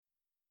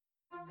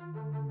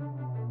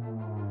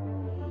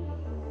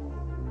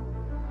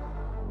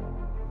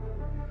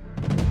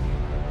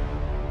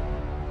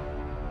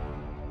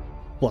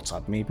What's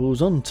up,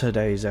 meeples? On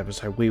today's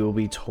episode we will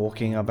be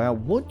talking about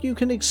what you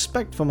can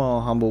expect from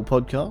our humble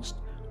podcast.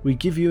 We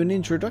give you an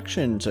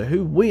introduction to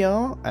who we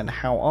are and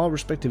how our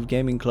respective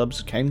gaming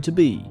clubs came to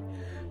be,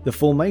 the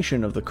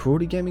formation of the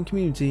Crawley gaming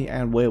community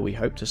and where we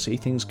hope to see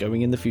things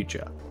going in the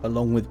future,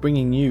 along with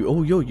bringing you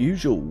all your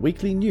usual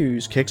weekly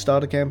news,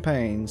 Kickstarter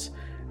campaigns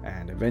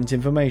and event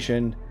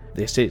information.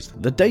 This is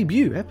the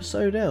debut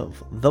episode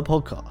of The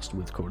Podcast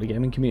with Crawley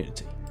Gaming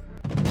Community.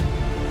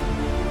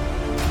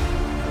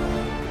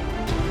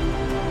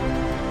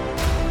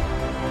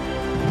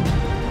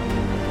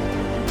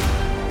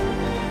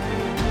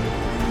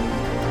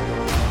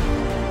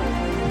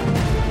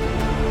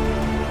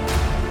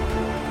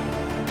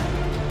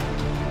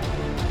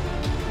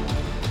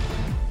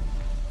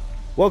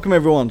 Welcome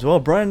everyone to our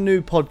brand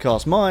new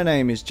podcast. My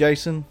name is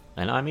Jason.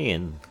 And I'm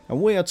Ian.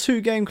 And we are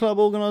two game club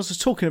organisers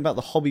talking about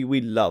the hobby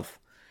we love.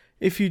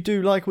 If you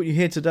do like what you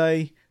hear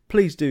today,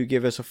 please do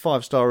give us a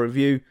 5-star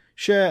review,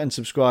 share and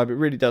subscribe. It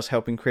really does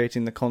help in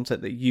creating the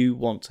content that you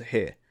want to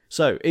hear.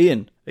 So,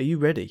 Ian, are you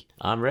ready?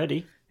 I'm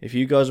ready. If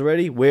you guys are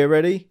ready, we're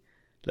ready.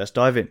 Let's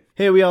dive in.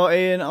 Here we are,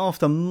 Ian,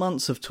 after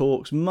months of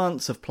talks,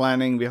 months of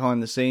planning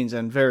behind the scenes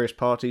and various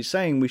parties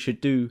saying we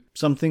should do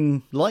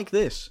something like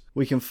this.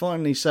 We can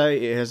finally say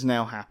it has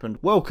now happened.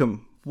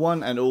 Welcome,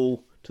 one and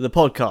all, to the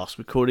podcast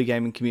with Crawley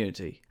Gaming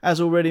Community.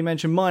 As already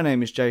mentioned, my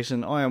name is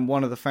Jason. I am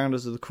one of the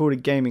founders of the Crawley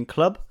Gaming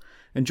Club.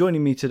 And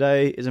joining me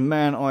today is a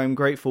man I am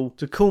grateful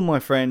to call my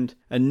friend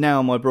and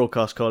now my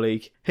broadcast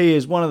colleague. He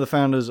is one of the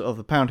founders of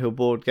the Pound Hill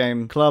Board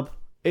Game Club.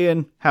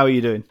 Ian, how are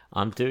you doing?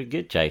 I'm doing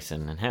good,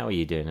 Jason. And how are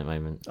you doing at the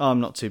moment?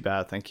 I'm not too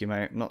bad, thank you,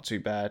 mate. Not too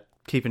bad.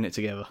 Keeping it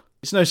together.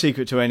 It's no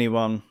secret to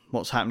anyone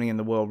what's happening in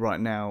the world right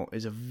now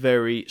is a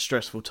very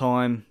stressful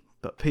time,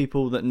 but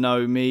people that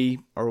know me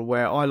are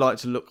aware I like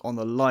to look on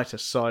the lighter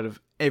side of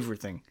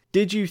everything.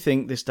 Did you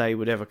think this day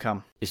would ever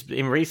come? It's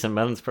in recent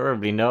months,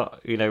 probably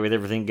not, with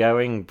everything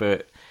going,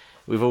 but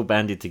we've all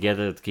banded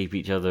together to keep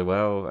each other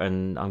well,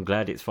 and I'm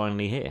glad it's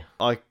finally here.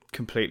 I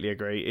completely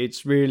agree.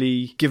 It's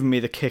really given me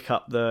the kick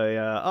up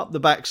the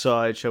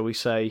backside, shall we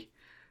say,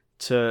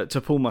 to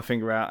pull my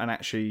finger out and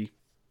actually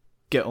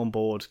get on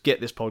board,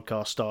 get this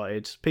podcast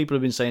started. People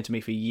have been saying to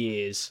me for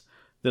years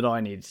that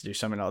I needed to do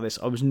something like this.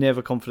 I was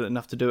never confident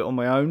enough to do it on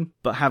my own,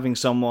 but having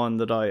someone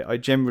that I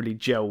generally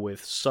gel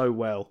with so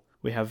well,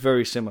 we have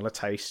very similar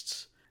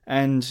tastes,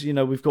 and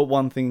we've got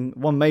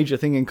one major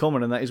thing in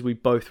common, and that is we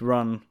both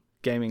run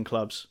gaming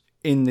clubs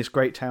in this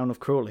great town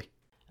of Crawley.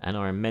 And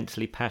are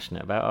immensely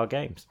passionate about our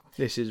games.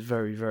 This is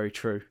very, very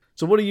true.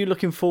 So what are you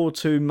looking forward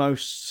to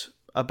most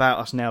about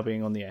us now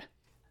being on the air?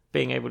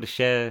 Being able to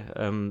share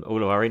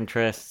all of our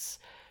interests,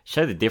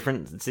 show the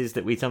differences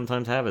that we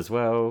sometimes have as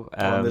well.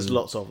 There's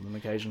lots of them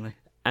occasionally.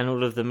 And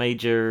all of the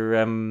major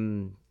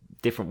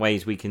different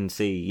ways we can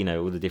see,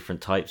 all the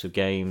different types of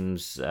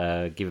games,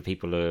 give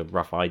people a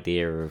rough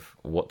idea of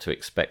what to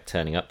expect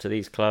turning up to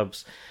these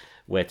clubs,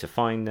 where to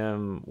find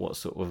them, what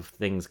sort of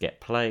things get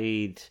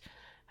played,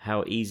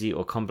 how easy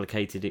or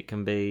complicated it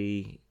can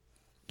be.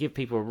 Give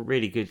people a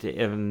really good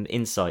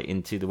insight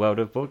into the world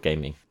of board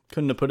gaming.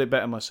 Couldn't have put it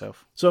better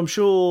myself. So I'm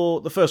sure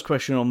the first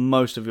question on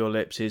most of your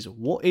lips is,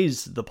 what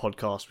is the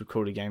podcast with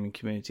Crawley Gaming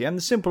Community? And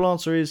the simple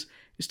answer is,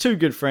 it's two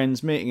good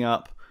friends meeting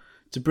up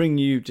to bring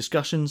you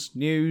discussions,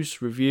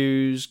 news,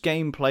 reviews,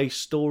 gameplay,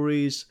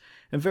 stories,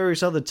 and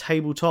various other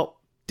tabletop,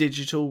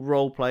 digital,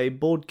 roleplay,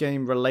 board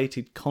game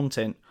related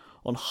content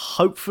on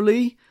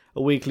hopefully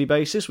a weekly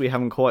basis. We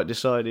haven't quite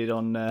decided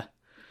on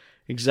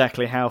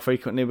exactly how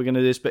frequently we're going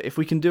to do this, but if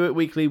we can do it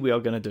weekly, we are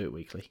going to do it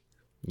weekly.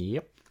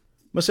 Yep.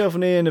 Myself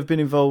and Ian have been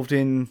involved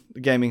in the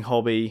gaming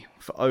hobby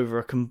for over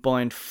a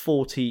combined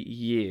 40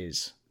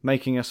 years,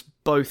 making us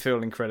both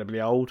feel incredibly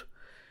old,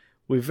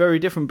 with very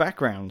different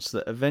backgrounds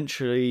that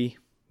eventually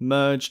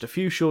merged a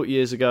few short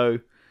years ago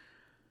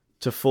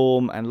to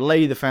form and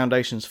lay the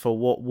foundations for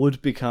what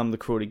would become the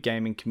Crawley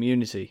Gaming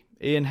Community.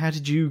 Ian, how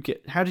did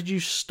you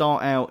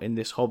start out in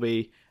this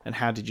hobby, and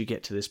how did you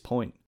get to this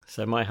point?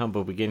 So my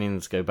humble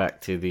beginnings go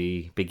back to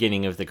the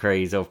beginning of the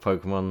craze of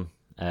Pokemon,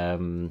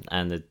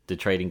 and the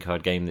trading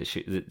card game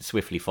that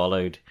swiftly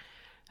followed.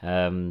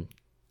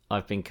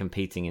 I've been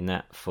competing in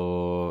that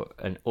for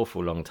an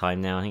awful long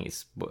time now. I think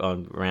it's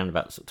around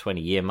about the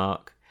 20-year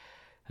mark.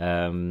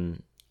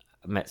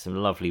 Met some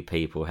lovely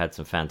people, had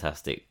some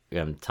fantastic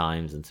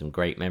times and some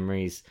great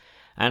memories,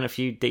 and a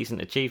few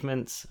decent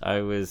achievements.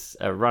 I was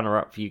a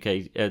runner-up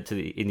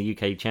in the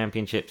UK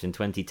Championships in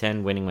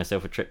 2010, winning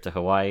myself a trip to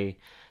Hawaii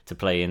to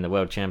play in the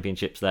World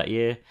Championships that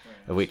year,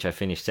 of which I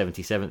finished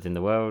 77th in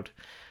the world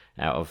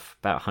out of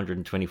about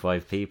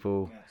 125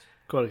 people.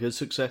 Quite a good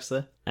success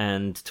there.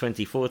 And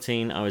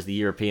 2014, I was the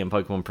European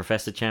Pokemon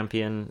Professor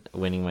Champion,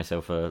 winning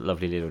myself a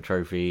lovely little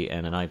trophy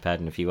and an iPad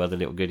and a few other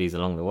little goodies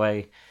along the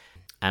way.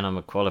 And I'm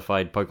a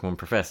qualified Pokemon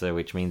Professor,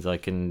 which means I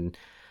can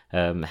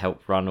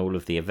help run all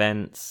of the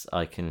events.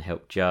 I can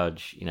help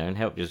judge, and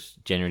help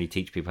just generally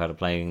teach people how to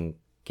play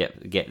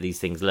get these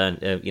things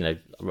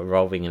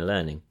revolving and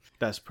learning.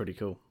 That's pretty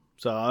cool.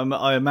 So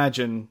I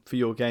imagine for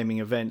your gaming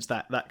events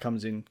that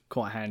comes in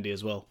quite handy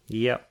as well.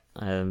 Yep.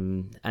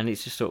 And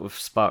it's just sort of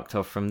sparked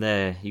off from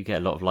there. You get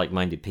a lot of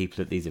like-minded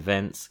people at these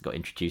events. Got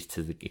introduced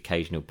to the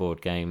occasional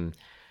board game,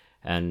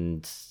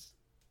 and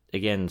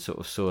again sort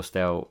of sourced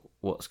out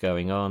what's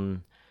going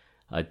on.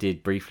 I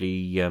did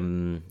briefly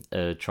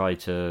try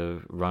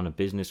to run a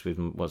business with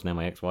what's now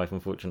my ex-wife,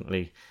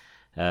 unfortunately.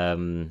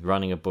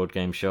 Running a board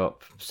game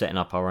shop, setting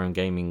up our own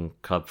gaming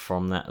club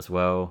from that as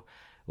well.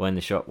 When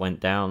the shop went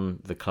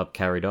down, the club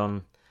carried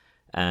on,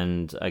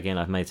 and again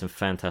I've made some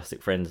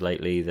fantastic friends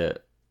lately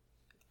that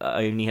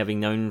only having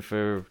known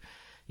for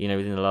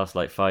within the last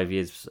 5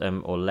 years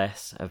or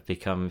less have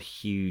become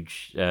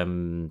huge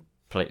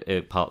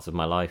parts of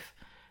my life,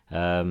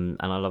 and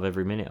I love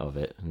every minute of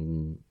it.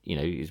 And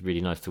it's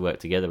really nice to work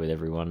together with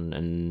everyone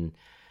and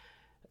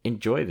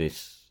enjoy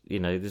this.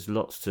 There's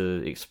lots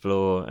to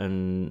explore,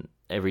 and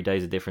every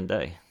day's a different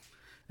day.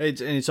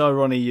 It's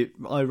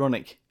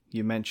ironic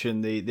you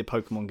mentioned the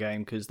Pokemon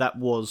game, because that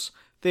was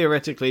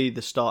theoretically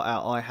the start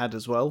out I had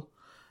as well.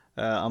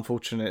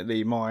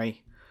 Unfortunately,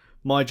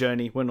 my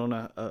journey went on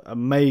a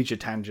major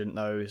tangent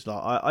though. Is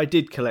I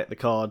did collect the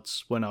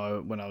cards when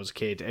I was a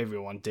kid.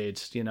 Everyone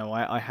did.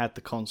 I had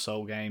the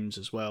console games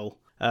as well.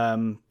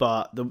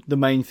 But the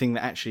main thing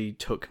that actually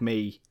took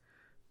me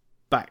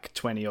back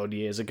 20 odd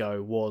years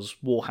ago was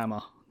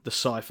Warhammer, the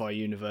sci-fi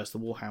universe, the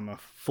Warhammer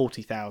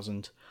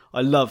 40,000.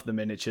 I love the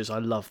miniatures. I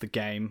love the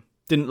game.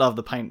 Didn't love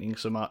the painting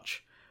so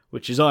much,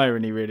 which is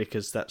irony really,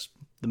 because that's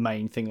the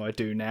main thing I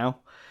do now.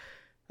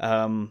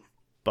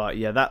 But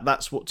yeah,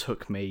 that's what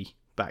took me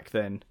back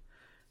then,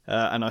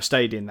 and I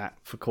stayed in that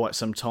for quite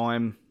some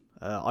time.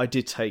 I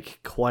did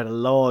take quite a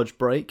large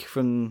break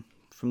from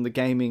the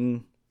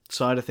gaming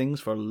side of things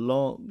for a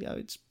long.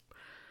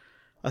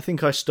 I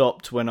think I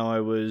stopped when I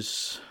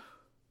was.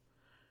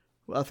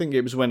 I think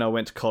it was when I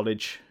went to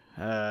college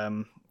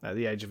at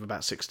the age of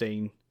about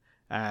 16,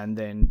 and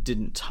then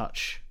didn't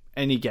touch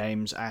any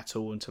games at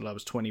all until I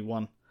was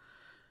 21.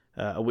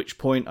 At which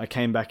point I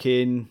came back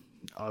in.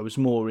 I was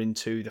more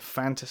into the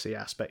fantasy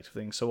aspect of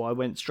things, so I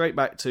went straight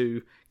back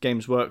to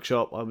Games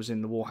Workshop. I was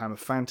in the Warhammer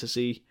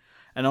Fantasy,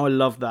 and I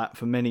loved that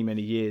for many,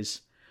 many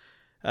years,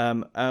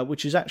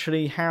 which is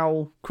actually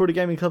how Crawley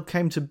Gaming Club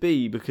came to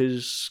be,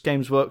 because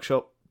Games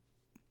Workshop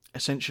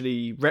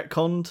essentially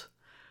retconned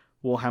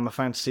Warhammer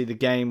Fantasy, the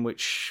game,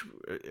 which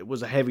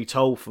was a heavy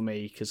toll for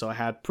me, because I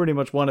had pretty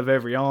much one of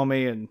every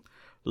army and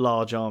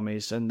large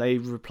armies, and they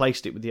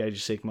replaced it with the Age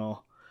of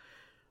Sigmar.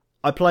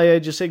 I play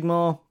Age of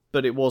Sigmar,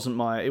 but it wasn't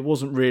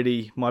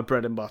really my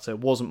bread and butter. It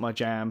wasn't my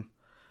jam.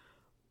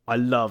 I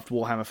loved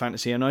Warhammer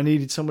Fantasy, and I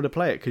needed someone to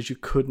play it because you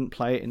couldn't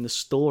play it in the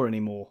store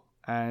anymore.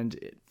 And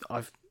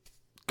I've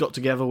got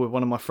together with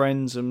one of my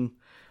friends, and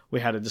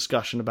we had a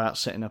discussion about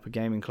setting up a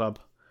gaming club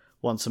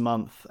once a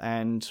month.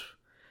 And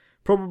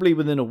probably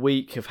within a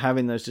week of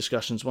having those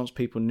discussions, once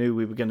people knew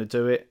we were going to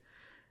do it,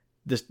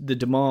 the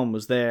demand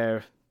was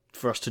there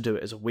for us to do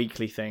it as a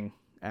weekly thing,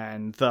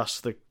 and thus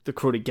the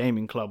Crawley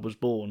Gaming Club was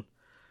born.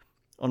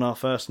 On our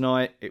first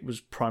night, it was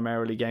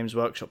primarily Games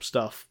Workshop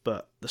stuff,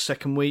 but the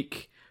second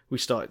week, we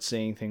started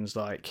seeing things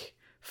like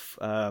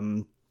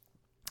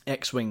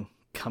X-Wing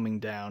coming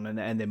down, and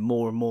then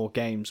more and more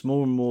games,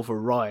 more and more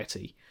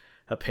variety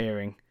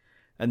appearing.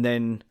 And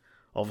then,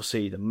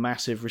 obviously, the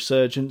massive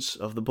resurgence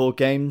of the board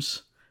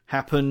games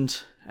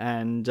happened,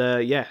 and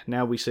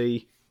now we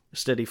see a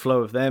steady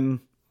flow of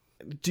them.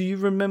 Do you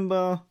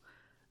remember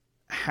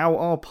how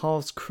our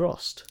paths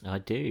crossed? I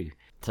do.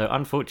 So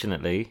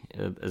unfortunately,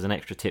 as an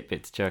extra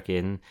tidbit to chuck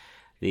in,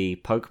 the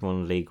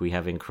Pokemon League we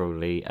have in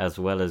Crawley, as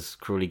well as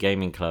Crawley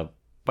Gaming Club,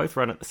 both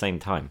run at the same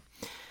time.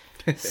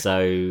 So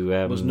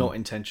it was not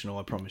intentional,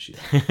 I promise you.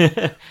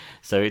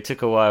 So it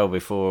took a while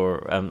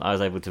before I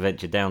was able to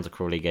venture down to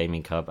Crawley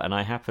Gaming Club, and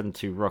I happened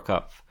to rock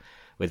up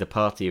with a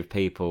party of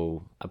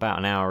people about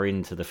an hour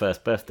into the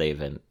first birthday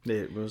event.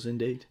 It was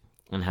indeed.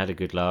 And had a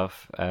good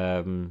laugh.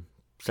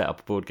 Set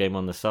up a board game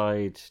on the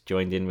side,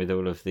 joined in with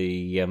all of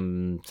the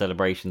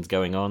celebrations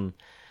going on,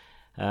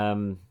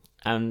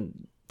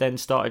 and then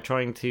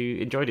started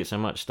enjoyed it so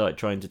much, started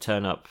trying to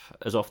turn up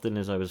as often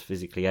as I was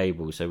physically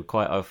able. So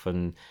quite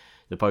often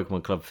the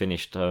Pokemon Club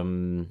finished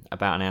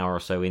about an hour or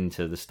so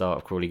into the start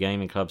of Crawley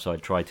Gaming Club, so I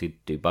tried to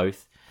do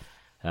both,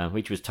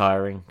 which was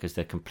tiring because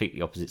they're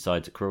completely opposite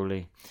sides of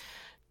Crawley.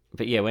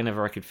 But yeah,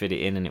 whenever I could fit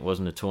it in and it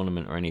wasn't a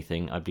tournament or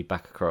anything, I'd be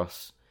back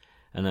across.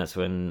 And that's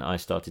when I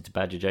started to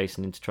badger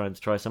Jason into trying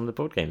to try some of the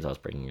board games I was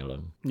bringing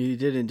along. You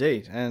did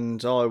indeed.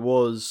 And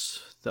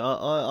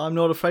I'm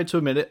not afraid to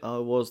admit it, I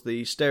was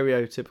the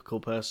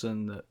stereotypical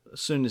person that as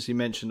soon as he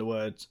mentioned the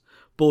words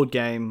board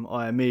game,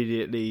 I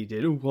immediately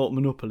did, what,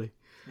 Monopoly?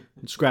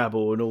 And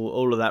Scrabble and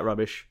all of that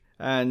rubbish.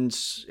 And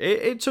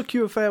it took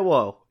you a fair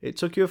while. It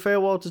took you a fair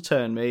while to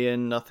turn me,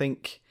 and I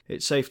think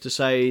it's safe to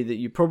say that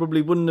you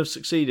probably wouldn't have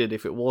succeeded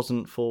if it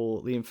wasn't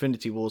for the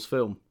Infinity Wars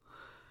film.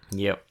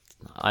 Yep.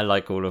 I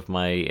like all of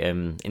my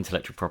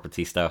intellectual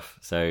property stuff,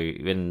 so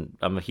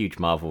I'm a huge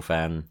Marvel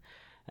fan,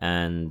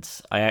 and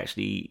I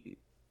actually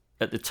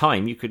at the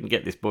time, you couldn't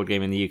get this board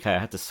game in the UK. I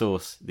had to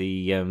source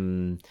the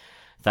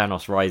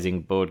Thanos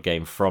Rising board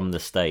game from the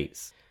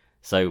States.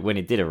 So when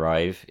it did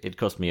arrive, it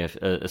cost me a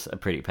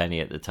pretty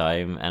penny at the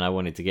time, and I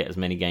wanted to get as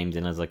many games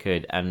in as I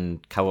could.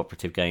 And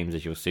cooperative games,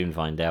 as you'll soon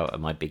find out, are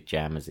my big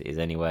jam as it is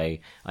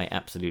anyway. I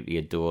absolutely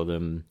adore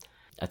them.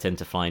 I tend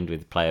to find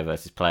with player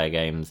versus player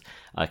games,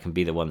 I can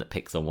be the one that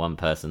picks on one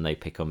person, they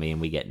pick on me, and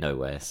we get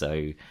nowhere.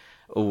 So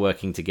all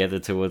working together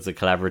towards a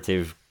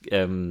collaborative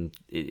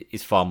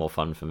is far more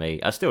fun for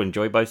me. I still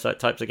enjoy both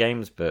types of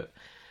games, but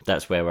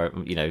that's where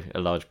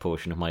a large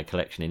portion of my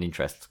collection and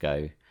interests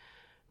go.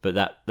 But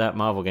that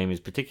Marvel game is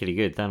particularly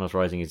good. Thanos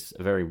Rising is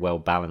a very well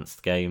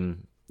balanced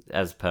game.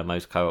 As per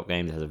most co-op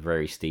games, it has a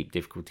very steep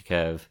difficulty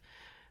curve,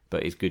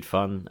 but it's good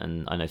fun.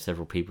 And I know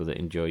several people that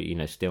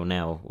enjoy, still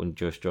now will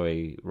just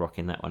enjoy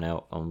rocking that one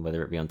out, on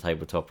whether it be on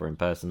tabletop or in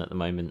person at the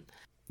moment.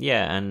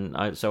 Yeah,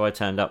 and so I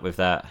turned up with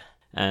that.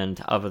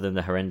 And other than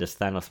the horrendous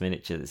Thanos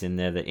miniature that's in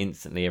there that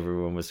instantly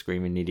everyone was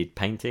screaming needed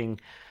painting,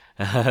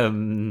 I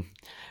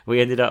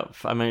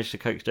managed to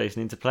coax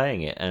Jason into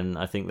playing it, and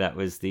I think that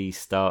was the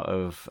start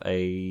of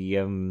a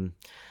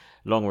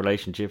long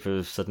relationship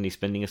of suddenly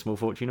spending a small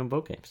fortune on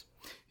board games.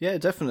 Yeah,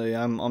 definitely.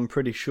 I'm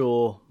pretty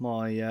sure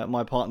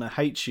my partner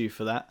hates you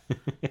for that.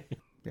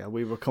 Yeah,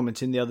 we were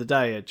commenting the other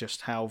day at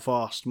just how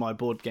vast my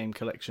board game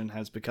collection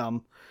has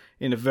become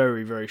in a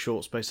very, very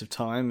short space of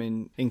time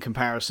in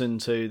comparison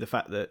to the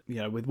fact that,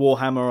 with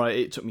Warhammer,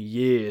 it took me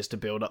years to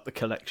build up the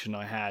collection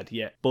I had,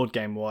 yet board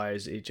game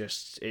wise,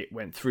 it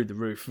went through the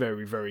roof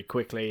very, very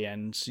quickly.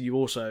 And you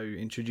also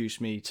introduced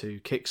me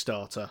to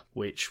Kickstarter,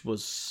 which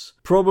was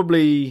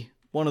probably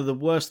one of the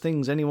worst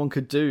things anyone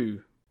could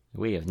do.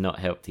 We have not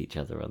helped each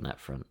other on that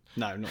front.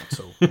 No, not at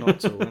all.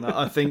 Not at all. And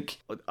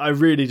I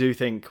really do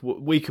think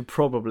we could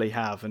probably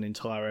have an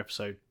entire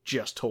episode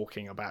just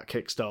talking about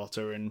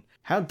Kickstarter and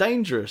how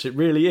dangerous it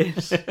really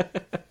is.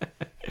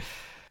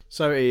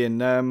 So,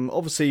 Ian,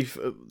 obviously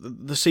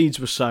the seeds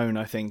were sown,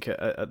 I think,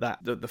 at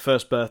the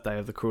first birthday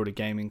of the Crawley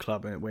Gaming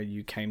Club, where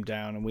you came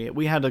down, and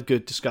we had a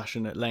good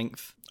discussion at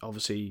length,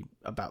 obviously,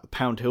 about the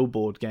Pound Hill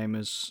board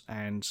gamers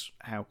and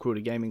how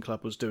Crawley Gaming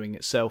Club was doing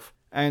itself.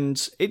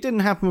 And it didn't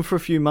happen for a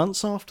few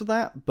months after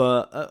that,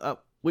 but at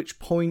which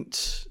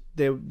point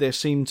there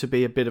seemed to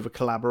be a bit of a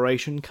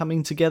collaboration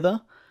coming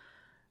together,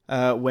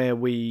 where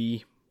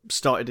we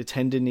started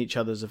attending each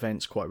other's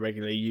events quite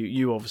regularly.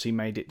 You obviously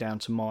made it down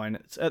to mine.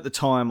 At the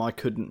time, I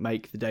couldn't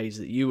make the days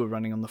that you were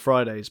running on the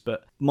Fridays,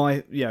 but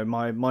my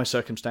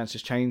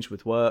circumstances changed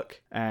with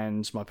work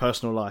and my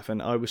personal life,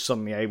 and I was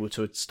suddenly able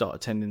to start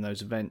attending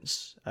those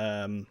events.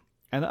 And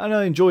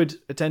I enjoyed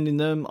attending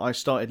them. I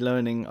started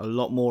learning a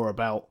lot more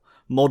about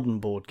modern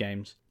board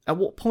games. At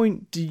what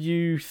point do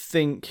you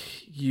think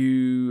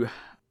you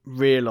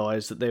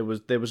realised that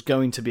there was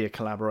going to be a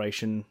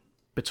collaboration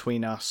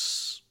between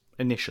us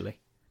initially?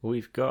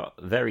 We've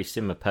got very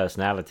similar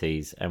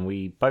personalities, and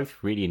we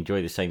both really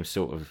enjoy the same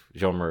sort of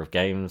genre of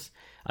games.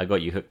 I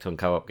got you hooked on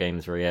co-op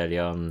games very early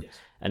on, yes.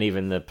 And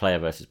even the player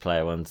versus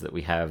player ones that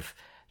we have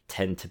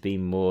tend to be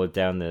more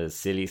down the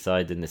silly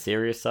side than the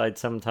serious side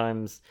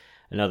sometimes.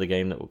 Another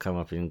game that will come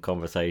up in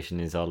conversation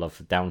is our love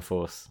for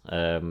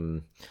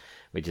Downforce,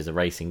 which is a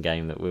racing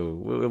game that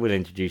we'll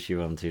introduce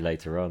you onto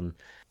later on.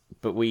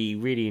 But we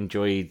really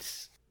enjoyed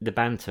the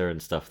banter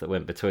and stuff that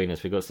went between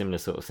us. We got similar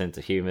sort of sense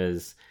of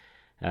humours,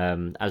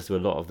 as do a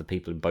lot of the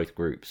people in both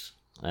groups.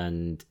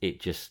 And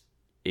it's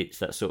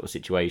that sort of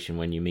situation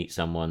when you meet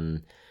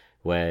someone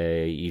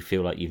where you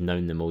feel like you've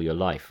known them all your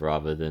life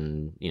rather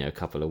than, a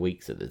couple of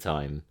weeks at the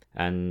time.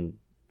 And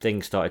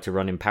things started to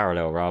run in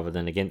parallel rather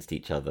than against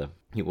each other.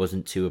 It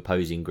wasn't two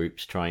opposing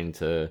groups trying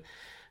to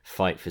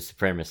fight for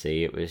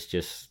supremacy. It was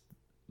just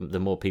the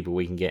more people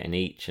we can get in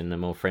each, and the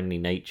more friendly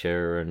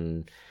nature,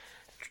 and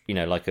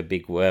like a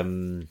big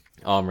arm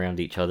around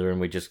each other,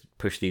 and we just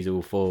push these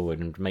all forward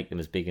and make them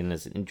as big and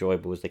as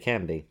enjoyable as they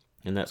can be.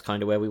 And that's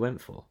kind of where we went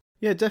for.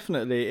 Yeah,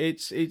 definitely.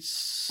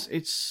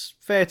 It's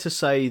fair to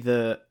say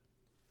that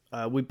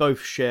we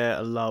both share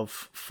a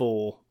love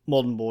for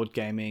modern board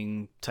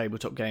gaming,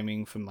 tabletop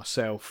gaming for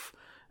myself,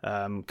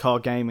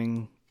 card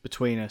gaming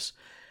between us,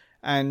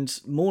 and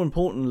more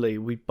importantly,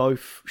 we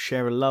both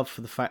share a love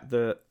for the fact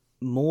that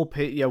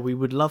we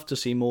would love to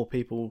see more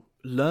people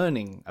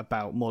learning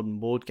about modern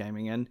board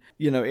gaming. And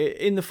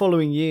in the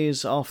following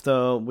years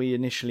after we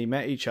initially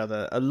met each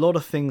other, a lot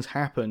of things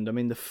happened. I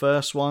mean, the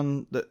first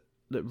one that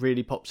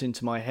really pops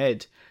into my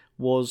head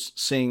was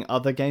seeing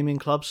other gaming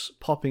clubs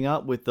popping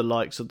up with the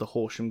likes of the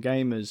Horsham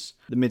Gamers,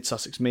 the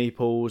Mid-Sussex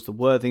Meeples, the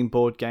Worthing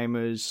Board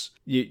Gamers,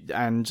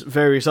 and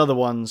various other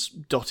ones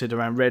dotted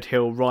around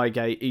Redhill,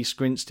 Reigate, East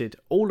Grinstead,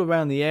 all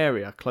around the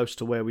area close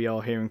to where we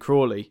are here in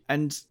Crawley.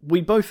 And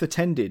we both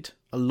attended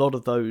a lot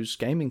of those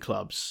gaming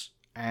clubs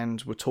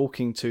and were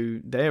talking to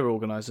their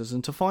organisers,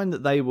 and to find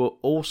that they were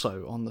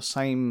also on the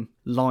same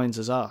lines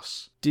as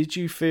us. Did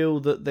you feel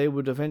that there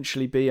would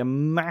eventually be a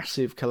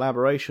massive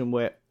collaboration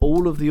where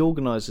all of the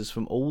organisers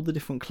from all the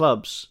different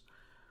clubs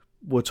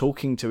were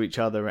talking to each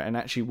other and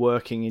actually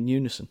working in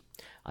unison?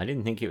 I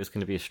didn't think it was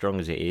going to be as strong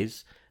as it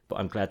is, but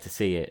I'm glad to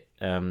see it.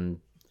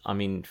 I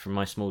mean, from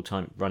my small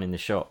time running the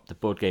shop, the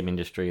board game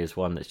industry is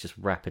one that's just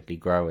rapidly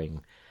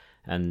growing,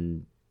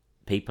 and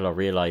people are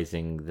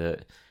realizing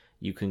that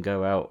you can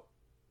go out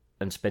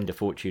and spend a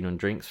fortune on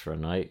drinks for a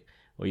night,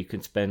 or you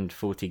can spend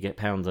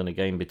 £40 on a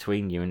game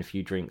between you and a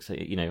few drinks,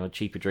 or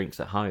cheaper drinks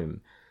at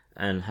home,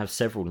 and have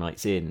several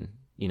nights in,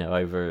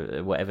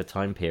 over whatever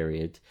time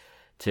period,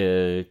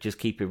 to just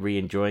keep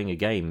re-enjoying a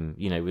game,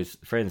 with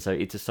friends. So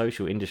it's a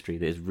social industry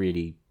that has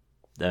really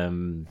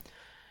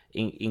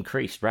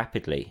increased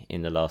rapidly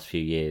in the last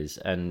few years,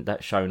 and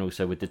that's shown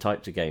also with the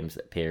types of games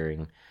that are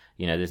appearing.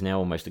 There's now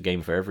almost a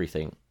game for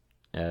everything.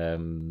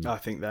 I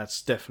think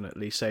that's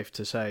definitely safe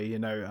to say.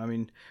 I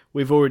mean,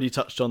 we've already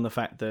touched on the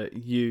fact that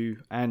you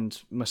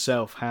and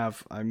myself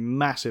have a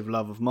massive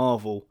love of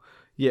Marvel,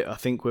 yet I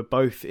think we're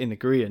both in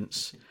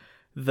agreement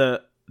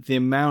that the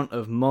amount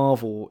of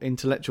Marvel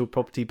intellectual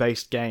property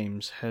based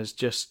games has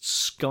just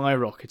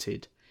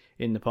skyrocketed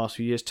in the past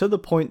few years, to the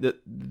point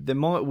that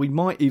we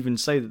might even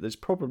say that there's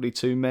probably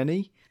too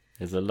many.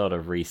 There's a lot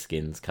of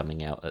reskins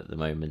coming out at the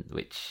moment,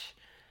 which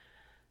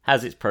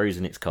has its pros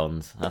and its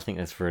cons. I think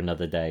that's for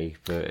another day.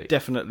 But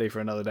definitely for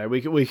another day.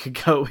 We could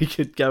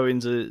go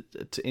into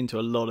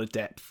a lot of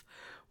depth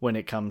when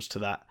it comes to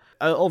that.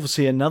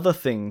 Obviously, another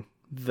thing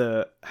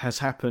that has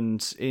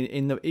happened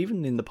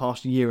even in the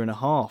past year and a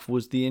half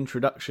was the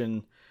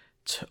introduction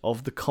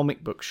of the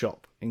comic book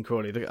shop in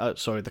Crawley.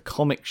 The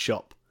comic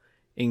shop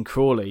in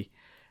Crawley.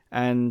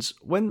 And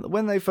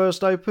when they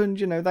first opened,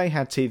 they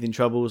had teething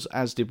troubles,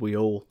 as did we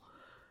all.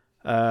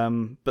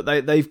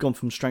 But they've gone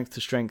from strength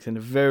to strength in a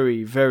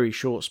very, very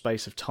short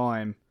space of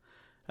time.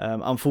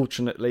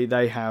 Unfortunately,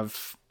 they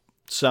have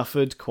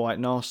suffered quite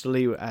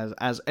nastily,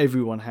 as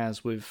everyone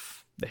has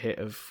with the hit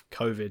of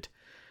COVID,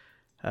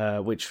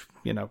 which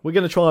we're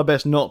going to try our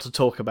best not to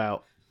talk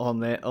about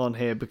on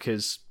here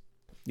because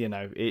we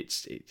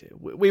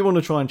want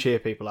to try and cheer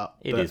people up.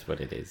 It is what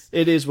it is.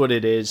 It is what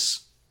it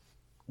is.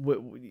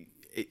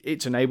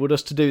 It's enabled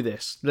us to do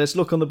this. Let's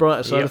look on the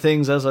brighter side of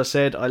things. As I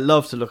said, I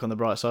love to look on the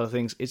bright side of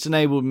things. It's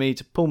enabled me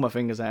to pull my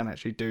fingers out and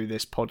actually do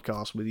this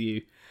podcast with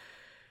you.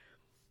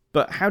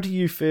 But how do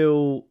you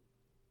feel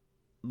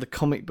the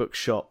comic book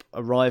shop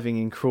arriving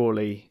in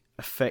Crawley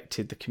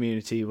affected the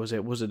community? Was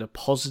it a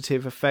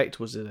positive effect?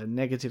 Was it a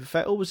negative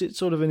effect? Or was it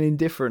sort of an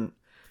indifferent?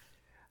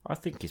 I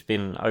think it's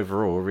been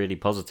overall a really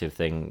positive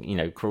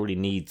thing. Crawley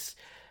needs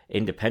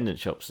independent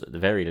shops at the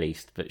very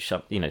least, but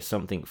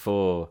something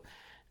for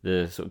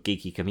the sort of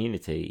geeky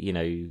community.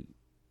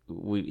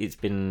 It's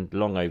been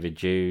long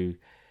overdue.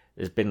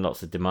 There's been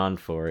lots of demand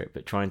for it,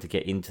 but trying to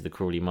get into the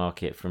Crawley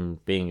market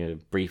from being a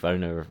brief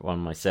owner of one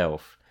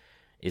myself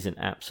is an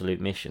absolute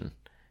mission.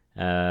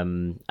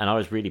 And I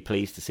was really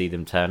pleased to see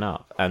them turn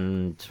up,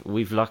 and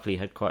we've luckily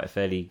had quite a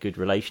fairly good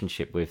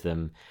relationship with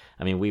them.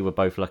 I mean, we were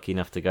both lucky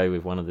enough to go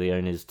with one of the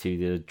owners to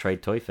the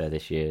Trade Toy Fair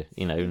this year,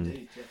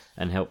 Indeed, yes.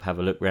 and help have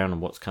a look round on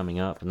what's coming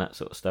up and that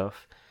sort of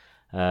stuff.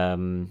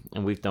 And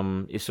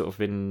it's sort of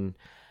been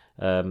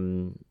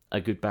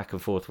a good back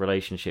and forth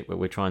relationship where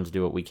we're trying to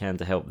do what we can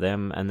to help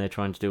them, and they're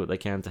trying to do what they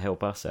can to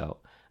help us out.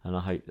 And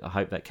I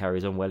hope that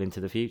carries on well into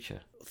the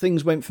future.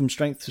 Things went from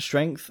strength to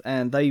strength,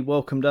 and they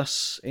welcomed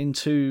us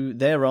into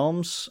their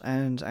arms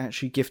and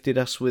actually gifted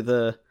us with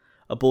a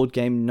board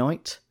game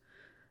night,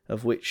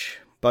 of which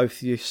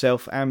both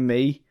yourself and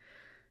me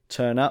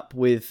turn up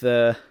with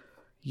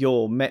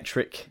your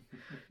metric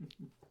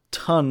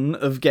ton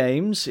of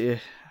games.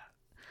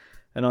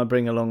 And I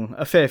bring along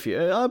a fair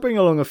few. I bring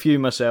along a few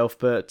myself,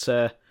 but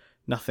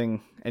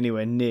nothing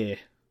anywhere near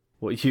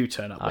what you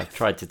turn up with. I've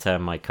tried to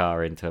turn my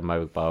car into a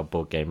mobile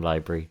board game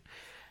library.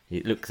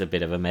 It looks a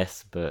bit of a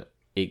mess, but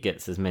it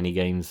gets as many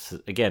games.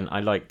 Again, I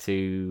like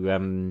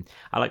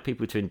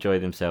people to enjoy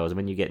themselves.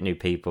 When you get new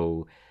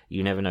people,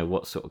 you never know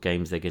what sort of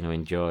games they're going to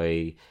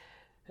enjoy.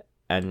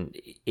 And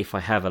if I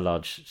have a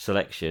large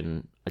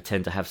selection, I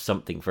tend to have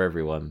something for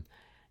everyone.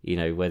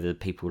 Whether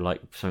people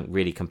like something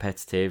really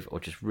competitive or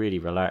just really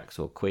relaxed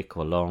or quick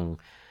or long,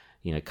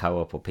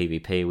 co-op or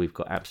PvP, we've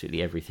got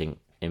absolutely everything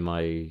in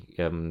my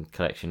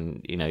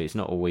collection. It's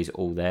not always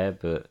all there,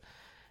 but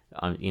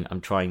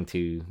I'm trying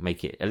to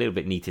make it a little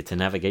bit neater to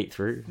navigate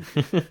through.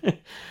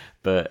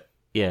 But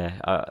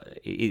yeah,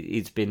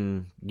 it's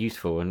been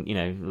useful, and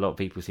a lot of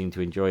people seem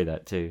to enjoy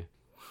that too.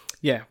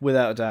 Yeah,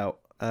 without a doubt.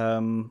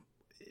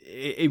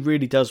 It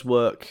really does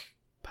work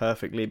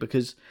perfectly,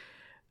 because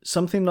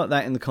something like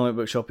that in the comic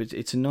book shop,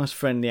 it's a nice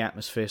friendly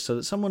atmosphere, so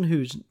that someone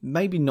who's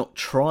maybe not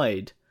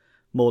tried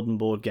modern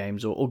board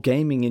games or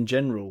gaming in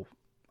general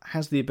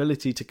has the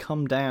ability to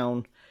come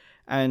down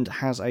and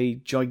has a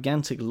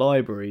gigantic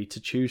library to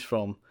choose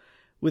from,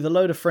 with a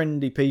load of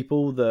friendly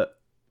people that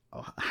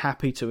are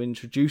happy to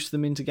introduce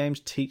them into games,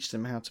 teach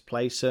them how to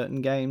play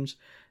certain games.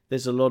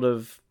 There's a lot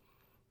of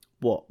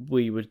what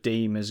we would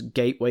deem as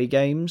gateway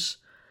games,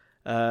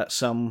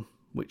 some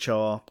which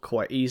are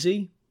quite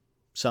easy,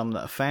 some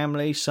that are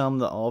family, some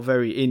that are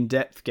very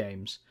in-depth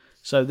games.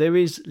 So there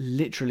is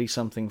literally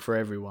something for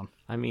everyone.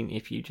 I mean,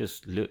 if you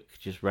just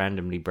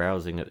randomly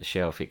browsing at the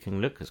shelf, it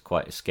can look as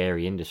quite a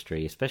scary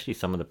industry, especially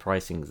some of the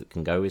pricings that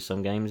can go with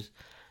some games.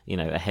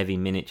 A heavy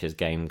miniatures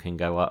game can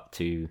go up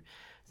to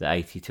the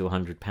 £80 to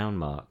 £100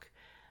 mark.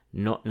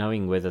 Not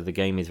knowing whether the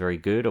game is very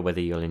good or whether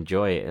you'll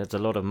enjoy it, it's a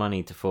lot of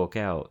money to fork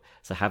out.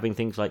 So having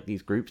things like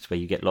these groups where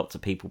you get lots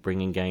of people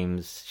bringing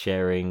games,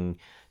 sharing,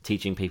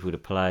 teaching people to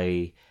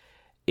play,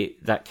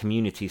 that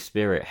community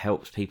spirit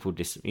helps people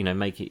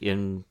make it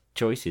in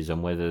choices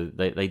on whether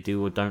they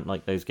do or don't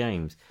like those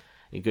games.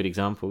 A good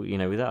example,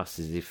 with us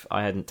is if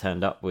I hadn't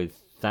turned up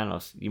with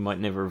Thanos, you might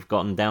never have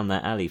gotten down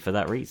that alley for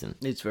that reason.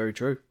 It's very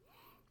true.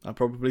 I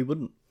probably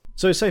wouldn't.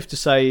 So it's safe to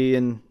say,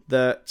 Ian,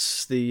 that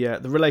the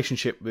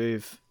relationship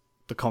with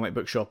the comic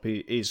book shop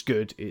is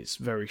good. It's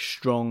very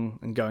strong,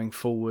 and going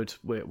forward,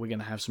 we're going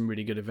to have some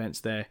really good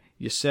events there.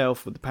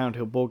 Yourself with the Pound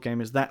Hill Board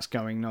Gamers, that's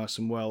going nice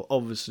and well.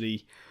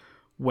 Obviously,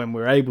 when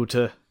we're able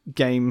to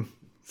game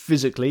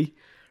physically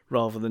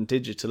rather than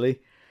digitally.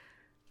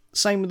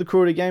 Same with the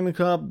Crawley Gaming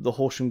Club, the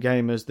Horsham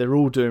Gamers, they're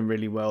all doing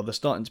really well. They're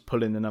starting to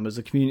pull in the numbers.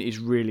 The community is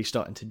really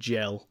starting to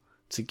gel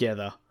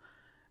together.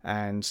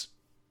 And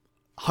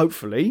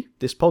hopefully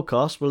this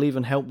podcast will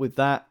even help with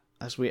that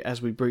as we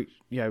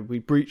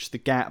breach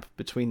the gap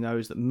between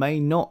those that may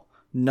not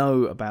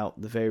know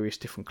about the various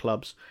different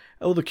clubs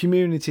or the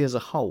community as a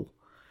whole.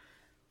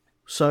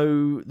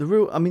 So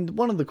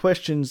one of the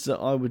questions that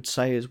I would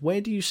say is, where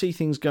do you see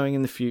things going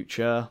in the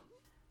future?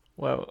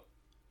 Well,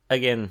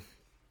 again,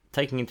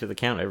 taking into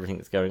account everything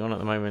that's going on at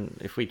the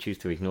moment, if we choose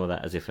to ignore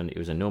that as if it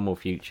was a normal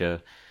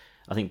future,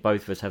 I think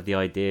both of us have the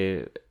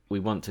idea we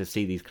want to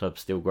see these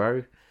clubs still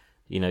grow.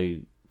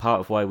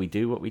 Part of why we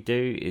do what we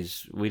do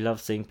is we love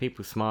seeing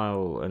people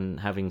smile and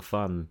having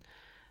fun.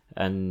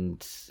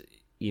 And,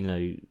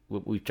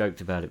 we've joked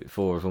about it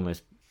before of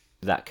almost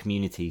that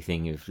community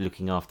thing of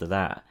looking after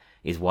that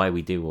is why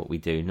we do what we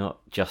do, not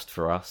just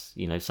for us.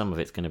 Some of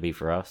it's going to be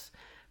for us,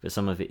 but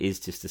some of it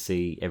is just to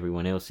see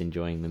everyone else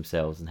enjoying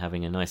themselves and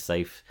having a nice,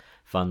 safe,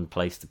 fun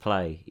place to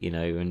play,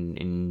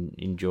 and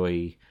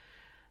enjoy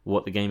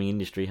what the gaming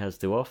industry has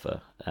to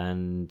offer.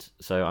 And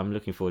so I'm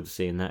looking forward to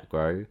seeing that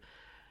grow.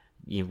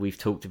 We've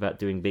talked about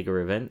doing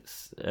bigger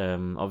events.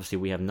 Obviously,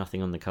 we have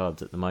nothing on the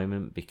cards at the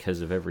moment because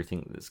of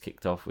everything that's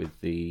kicked off with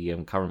the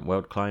current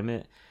world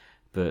climate.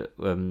 But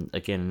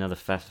again, another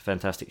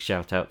fantastic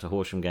shout out to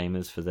Horsham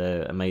Gamers for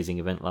their amazing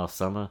event last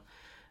summer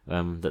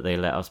that they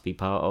let us be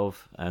part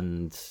of.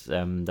 And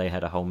they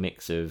had a whole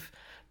mix of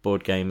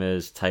board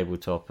gamers,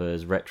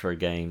 tabletoppers, retro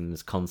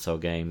games, console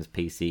games,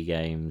 PC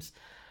games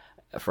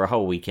for a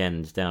whole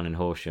weekend down in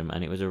Horsham.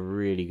 And it was a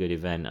really good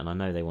event. And I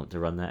know they want to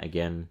run that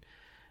again.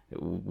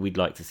 We'd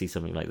like to see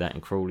something like that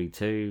in Crawley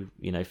too.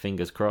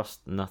 Fingers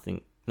crossed.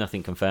 Nothing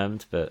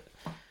confirmed, but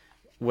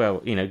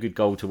good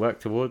goal to work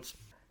towards.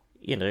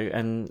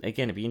 And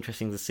again, it'd be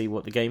interesting to see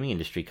what the gaming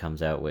industry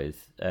comes out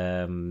with.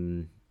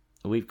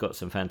 We've got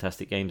some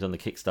fantastic games on the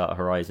Kickstarter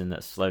horizon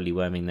that's slowly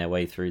worming their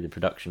way through the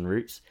production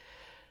routes.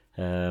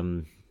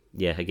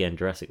 Again,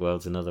 Jurassic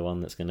World's another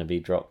one that's going to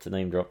be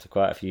name dropped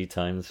quite a few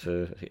times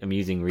for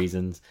amusing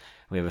reasons.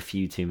 We have a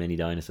few too many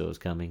dinosaurs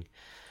coming.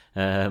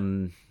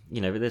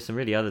 But there's some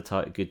really other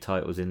good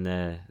titles in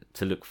there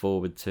to look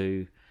forward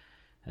to.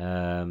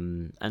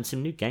 And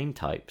some new game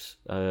types.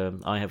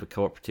 I have a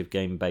cooperative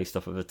game based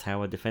off of a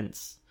tower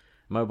defense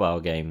mobile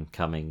game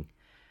coming.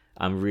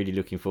 I'm really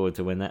looking forward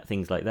to when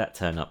things like that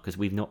turn up, because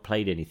we've not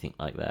played anything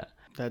like that.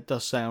 That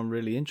does sound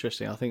really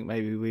interesting. I think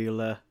maybe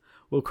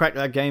we'll crack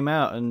that game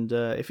out, and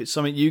if it's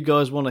something you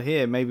guys want to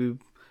hear, maybe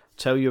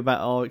tell you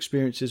about our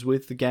experiences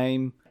with the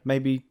game.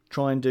 Maybe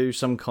try and do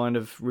some kind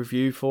of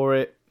review for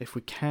it if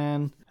we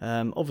can.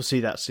 Obviously,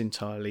 that's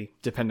entirely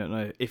dependent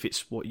on if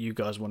it's what you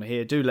guys want to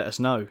hear. Do let us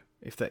know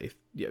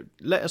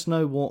let us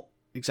know what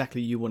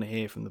exactly you want to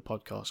hear from the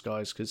podcast,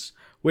 guys, because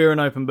we're an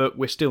open book.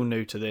 We're still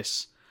new to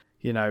this.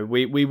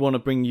 We want to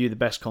bring you the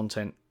best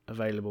content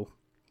available.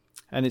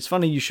 And it's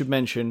funny you should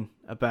mention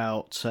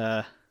about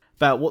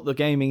what the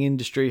gaming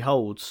industry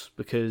holds,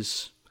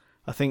 because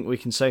I think we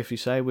can safely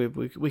say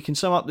we can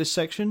sum up this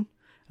section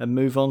and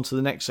move on to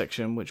the next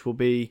section, which will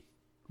be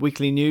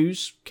weekly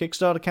news,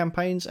 Kickstarter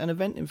campaigns, and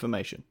event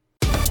information.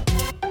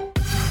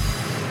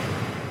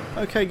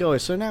 Okay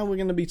guys, so now we're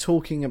going to be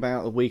talking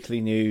about the weekly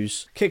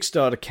news,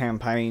 Kickstarter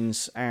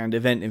campaigns, and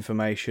event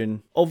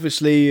information.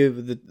 Obviously,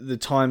 the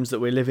times that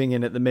we're living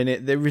in at the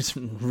minute, there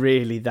isn't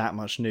really that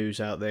much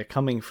news out there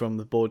coming from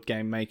the board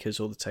game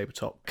makers or the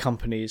tabletop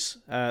companies.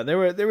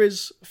 There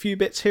is a few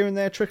bits here and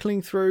there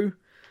trickling through.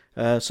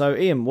 So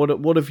Ian,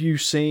 what have you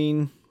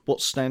seen?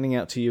 What's standing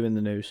out to you in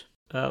the news?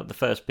 The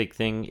first big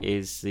thing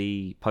is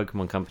the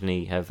Pokemon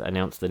Company have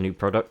announced a new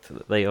product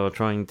that they are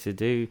trying to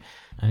do.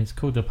 And it's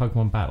called the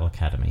Pokemon Battle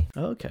Academy.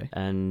 Oh, okay.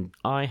 And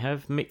I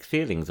have mixed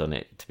feelings on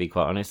it, to be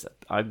quite honest.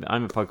 I'm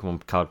a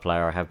Pokemon card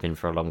player. I have been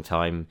for a long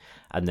time.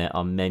 And there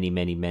are many,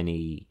 many,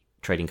 many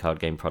trading card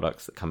game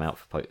products that come out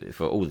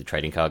for all the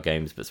trading card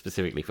games, but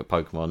specifically for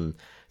Pokemon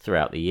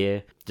throughout the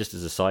year. Just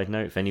as a side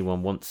note, if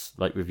anyone wants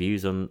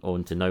reviews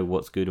on to know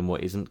what's good and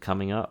what isn't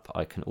coming up,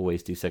 I can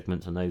always do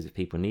segments on those if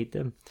people need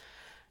them.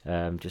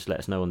 Just let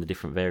us know on the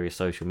different various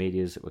social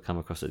medias that we'll come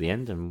across at the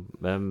end,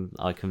 and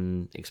I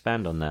can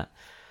expand on that.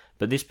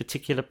 But this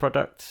particular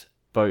product,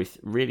 both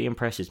really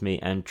impresses me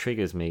and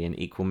triggers me in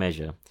equal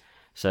measure.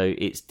 So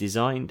it's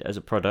designed as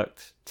a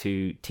product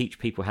to teach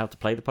people how to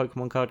play the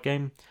Pokemon card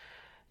game.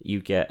 You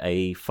get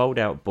a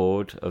fold-out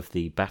board of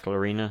the battle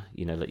arena,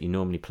 that you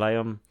normally play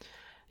on.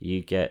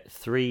 You get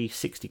 3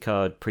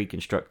 60-card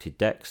pre-constructed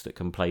decks that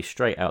can play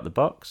straight out the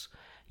box.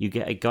 You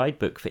get a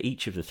guidebook for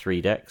each of the 3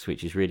 decks,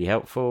 which is really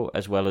helpful,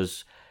 as well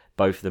as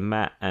both the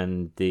mat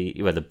and the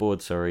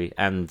board,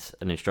 and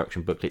an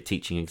instruction booklet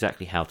teaching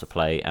exactly how to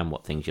play and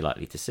what things you're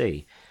likely to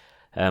see.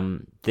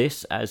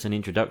 This, as an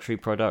introductory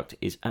product,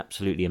 is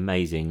absolutely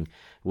amazing.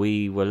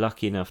 We were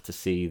lucky enough to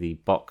see the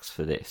box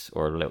for this,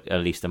 or at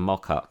least a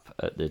mock-up,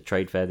 at the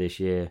trade fair this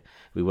year.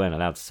 We weren't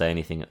allowed to say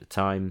anything at the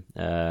time,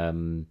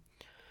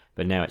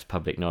 but now it's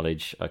public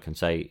knowledge. I can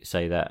say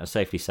that. I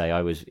safely say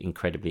I was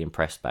incredibly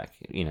impressed back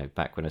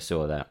when I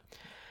saw that.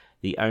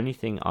 The only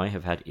thing I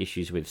have had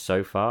issues with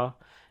so far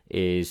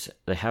is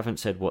they haven't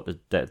said what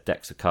the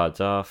decks of cards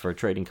are. For a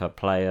trading card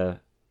player,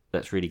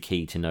 that's really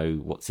key to know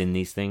what's in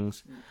these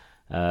things.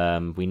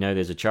 We know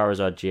there's a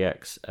Charizard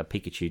GX, a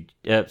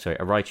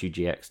Raichu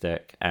GX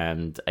deck,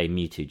 and a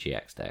Mewtwo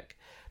GX deck.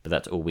 But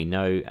that's all we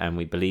know, and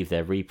we believe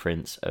they're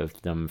reprints of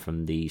them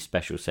from the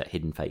special set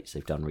Hidden Fates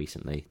they've done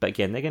recently. But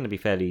again, they're going to be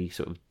fairly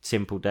sort of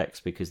simple decks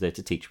because they're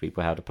to teach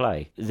people how to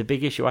play. The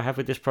big issue I have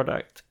with this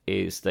product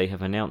is they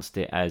have announced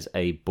it as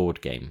a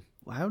board game.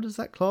 How does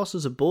that class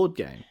as a board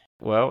game?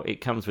 Well, it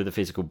comes with a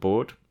physical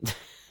board.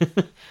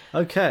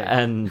 Okay.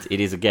 And it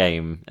is a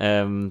game.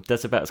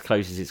 That's about as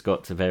close as it's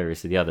got to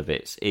various of the other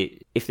bits.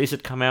 If this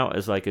had come out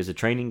as a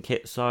training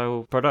kit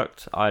style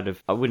product, I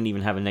wouldn't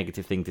even have a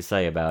negative thing to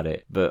say about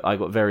it. But I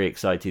got very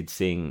excited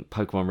seeing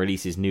Pokemon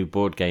releases new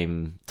board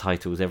game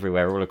titles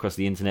everywhere, all across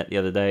the internet the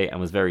other day,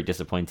 and was very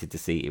disappointed to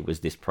see it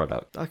was this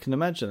product. I can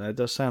imagine that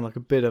does sound like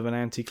a bit of an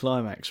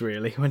anticlimax,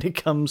 really, when it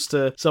comes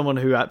to someone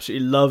who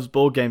absolutely loves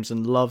board games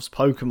and loves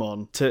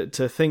Pokemon.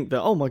 To think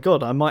that, oh my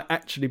god, I might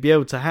actually be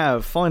able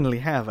to finally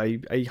have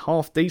a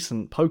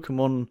half-decent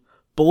Pokemon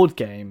board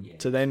game,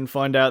 to then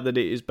find out that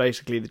it is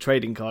basically the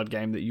trading card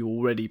game that you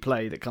already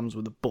play that comes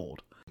with a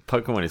board.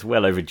 Pokemon is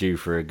well overdue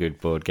for a good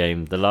board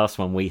game. The last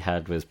one we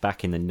had was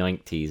back in the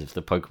 90s of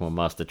the Pokemon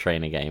Master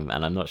Trainer game,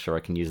 and I'm not sure I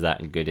can use that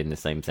and good in the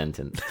same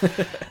sentence.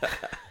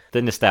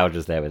 The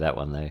nostalgia's there with that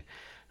one, though.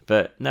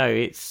 But no,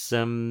 it's,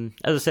 as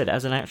I said,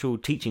 as an actual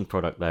teaching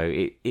product, though,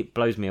 it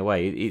blows me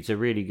away. It's a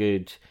really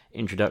good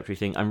introductory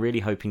thing. I'm really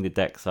hoping the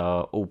decks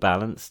are all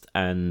balanced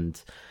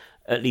and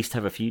at least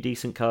have a few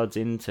decent cards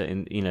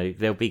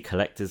there'll be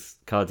collectors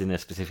cards in there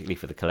specifically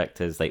for the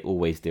collectors. They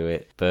always do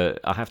it. But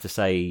I have to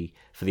say,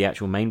 for the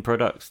actual main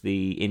products,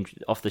 the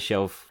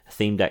off-the-shelf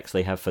theme decks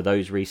they have for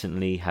those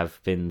recently have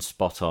been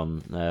spot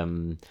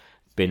on.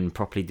 Been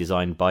properly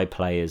designed by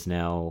players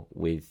now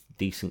with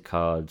decent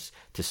cards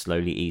to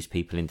slowly ease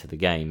people into the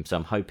game. So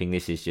I'm hoping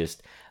this is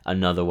just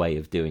another way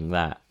of doing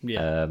that.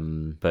 Yeah.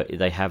 But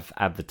they have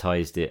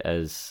advertised it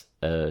as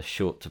a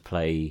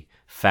short-to-play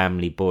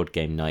family board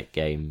game night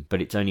game,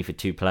 but it's only for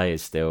 2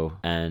 players still,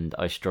 and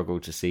I struggle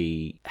to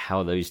see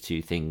how those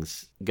two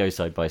things go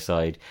side by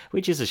side,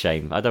 which is a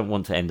shame. I don't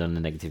want to end on a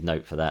negative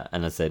note for that,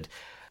 and I said,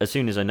 as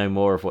soon as I know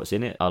more of what's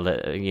in it, I'll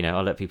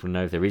let people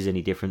know if there is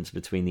any difference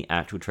between the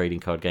actual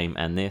trading card game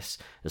and this.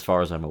 As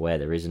far as I'm aware,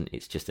 there isn't.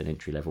 It's just an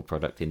entry-level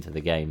product into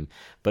the game,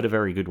 but a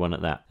very good one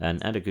at that,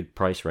 and at a good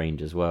price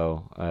range as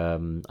well.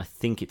 I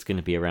think it's going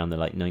to be around the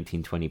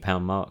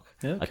 £19-20 mark.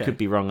 Okay. I could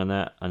be wrong on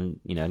that, and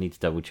I need to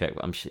double check.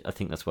 But I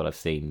think that's what I've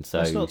seen. So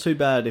it's not too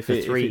bad if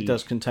it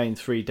does contain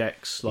 3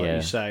 decks, like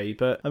you say.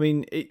 But I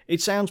mean, it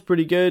sounds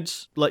pretty good,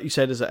 like you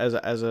said, as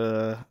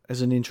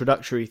an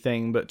introductory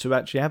thing. But to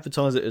actually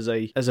advertise it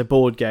as a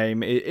board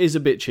game, it is a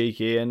bit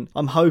cheeky, and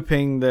I'm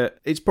hoping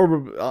it's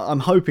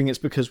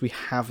because we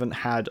haven't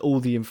had all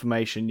the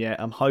information yet.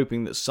 I'm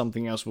hoping that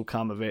something else will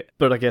come of it,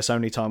 but I guess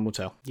only time will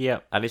tell. Yeah,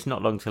 and it's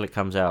not long till it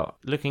comes out.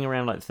 Looking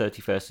around like the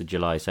 31st of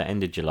July, so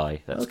end of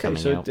July, that's coming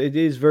out. So it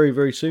is very,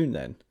 very soon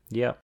then.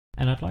 Yeah.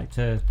 And I'd like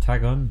to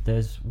tag on,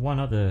 there's one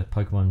other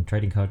Pokemon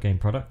trading card game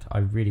product I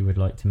really would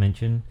like to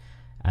mention,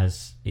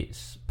 as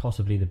it's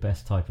possibly the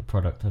best type of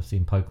product I've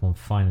seen Pokemon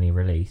finally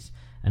release,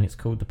 and it's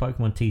called the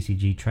Pokemon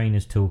TCG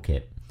Trainers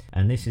Toolkit.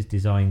 And this is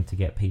designed to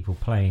get people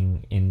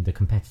playing in the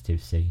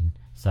competitive scene.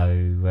 So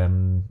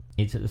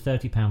it's at the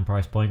 £30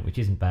 price point, which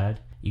isn't bad.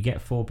 You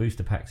get 4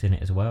 booster packs in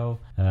it as well.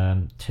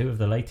 2 of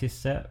the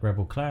latest set,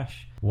 Rebel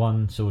Clash,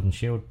 1 Sword and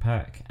Shield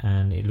pack,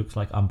 and it looks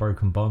like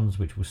Unbroken Bonds,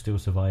 which will still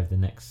survive the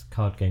next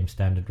card game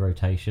standard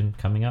rotation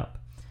coming up.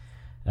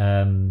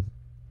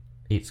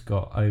 It's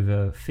got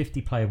over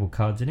 50 playable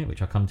cards in it,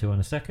 which I'll come to in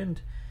a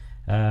second.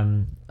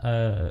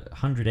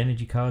 100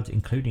 energy cards,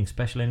 including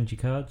special energy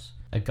cards,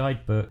 a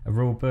guidebook, a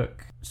rule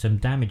book, some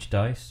damage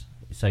dice,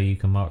 so you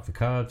can mark the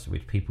cards,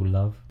 which people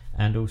love,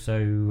 and also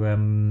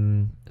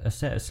a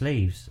set of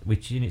sleeves,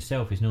 which in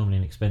itself is normally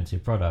an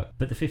expensive product.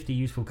 But the 50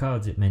 useful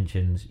cards it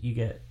mentions, you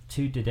get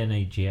 2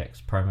 Dedenne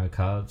GX promo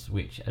cards,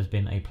 which has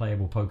been a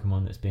playable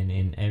Pokemon that's been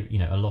in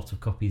a lot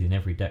of copies in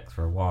every deck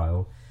for a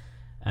while,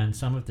 and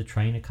some of the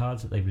trainer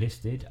cards that they've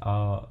listed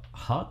are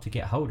hard to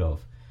get hold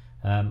of.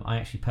 I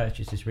actually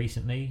purchased this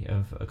recently,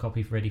 of a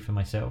copy ready for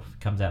myself. It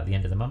comes out at the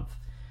end of the month.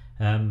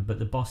 But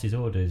the Boss's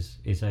Orders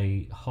is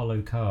a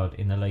holo card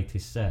in the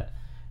latest set,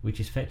 which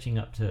is fetching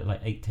up to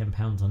like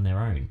 £8-10 on their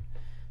own.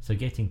 So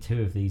getting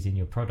 2 of these in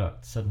your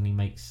product suddenly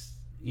makes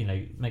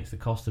the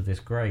cost of this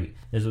great.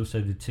 There's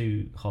also the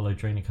 2 holo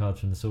trainer cards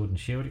from the Sword and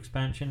Shield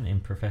expansion in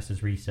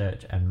Professor's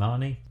Research and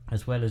Marnie,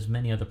 as well as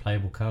many other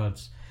playable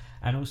cards,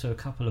 and also a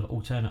couple of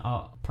alternate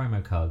art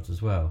promo cards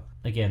as well.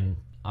 Again,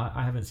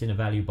 I haven't seen a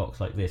value box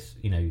like this,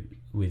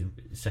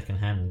 with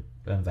second-hand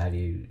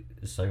value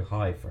so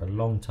high for a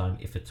long time,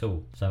 if at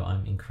all. So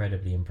I'm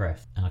incredibly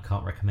impressed, and I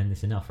can't recommend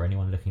this enough for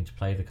anyone looking to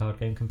play the card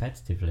game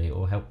competitively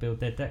or help build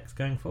their decks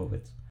going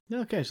forwards.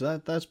 Okay, so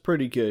that's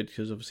pretty good,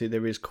 because obviously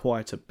there is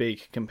quite a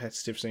big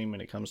competitive scene when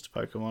it comes to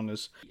Pokemon,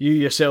 as you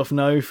yourself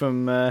know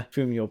from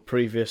your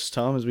previous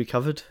time, as we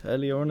covered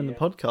earlier on in the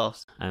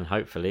podcast. And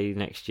hopefully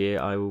next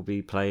year I will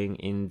be playing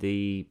in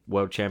the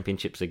World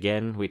Championships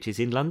again, which is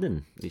in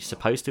London. It's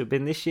supposed to have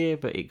been this year,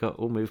 but it got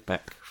all moved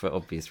back for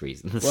obvious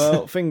reasons.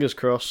 Well, fingers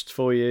crossed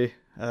for you.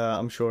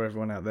 I'm sure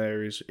everyone out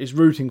there is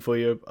rooting for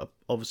you,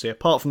 obviously,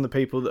 apart from the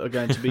people that are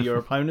going to be your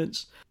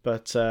opponents.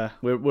 But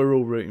we're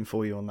all rooting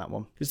for you on that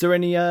one. Is there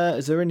any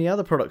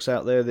other products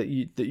out there that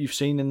you've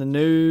seen in the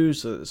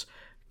news that's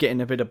getting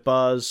a bit of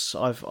buzz?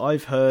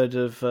 I've heard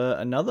of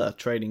another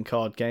trading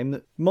card game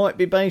that might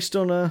be based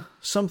on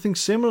something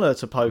similar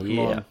to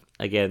Pokemon. Yeah.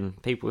 Again,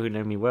 people who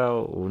know me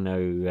well will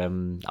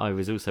know I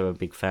was also a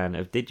big fan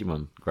of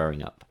Digimon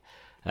growing up.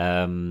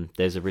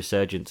 There's a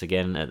resurgence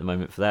again at the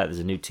moment for that. There's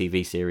a new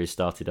TV series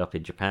started up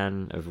in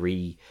Japan of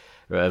a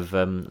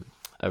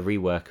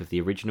rework of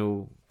the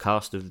original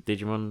cast of the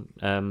Digimon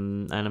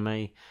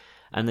anime,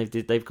 and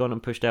they've gone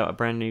and pushed out a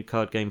brand new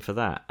card game for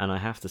that. And I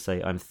have to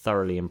say, I'm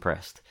thoroughly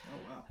impressed.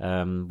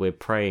 We're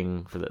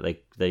praying for that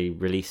they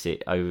release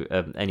it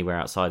anywhere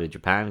outside of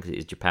Japan, because it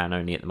is Japan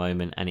only at the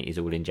moment, and it is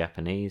all in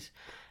Japanese.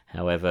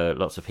 However,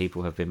 lots of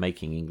people have been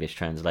making English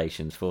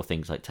translations for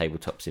things like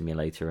Tabletop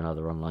Simulator and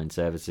other online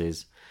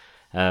services.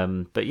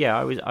 But yeah,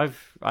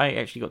 I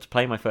actually got to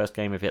play my first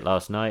game of it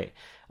last night.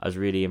 I was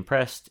really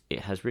impressed. It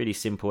has really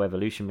simple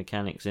evolution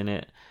mechanics in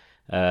it.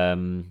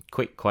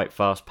 Quick, quite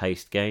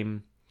fast-paced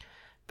game,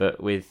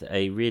 but with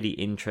a really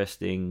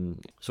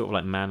interesting sort of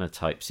like mana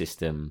type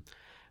system,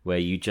 where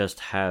you just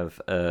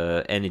have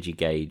a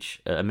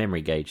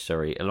memory gauge,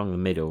 along the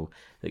middle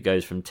that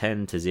goes from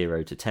 10 to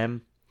 0 to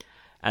 10.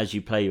 As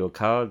you play your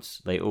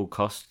cards, they all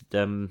cost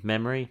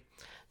memory.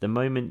 The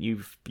moment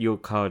your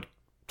card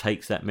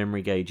takes that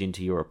memory gauge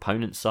into your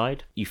opponent's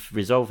side, you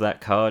resolve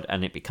that card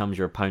and it becomes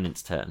your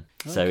opponent's turn.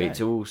 Okay. So it's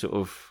all sort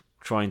of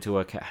trying to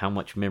work out how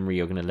much memory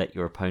you're going to let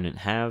your opponent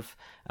have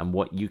and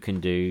what you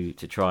can do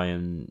to try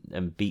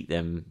and beat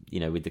them,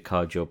 with the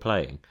card you're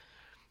playing.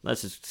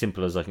 That's as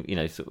simple as I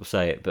can, sort of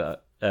say it.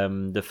 But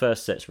the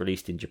first set's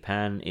released in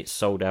Japan. It's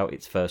sold out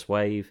its first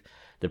wave.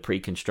 The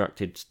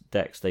pre-constructed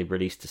decks they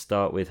released to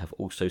start with have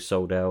also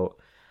sold out.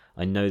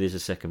 I know there's a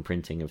second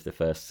printing of the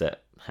first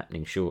set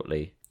happening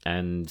shortly,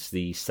 and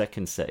the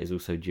second set is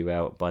also due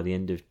out by the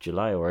end of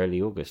July or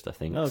early August, I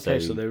think.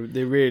 Okay, so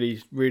they're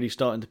really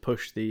starting to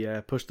push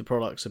the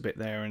products a bit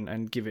there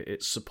and give it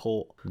its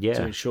support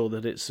to ensure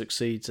that it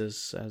succeeds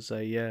as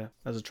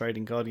a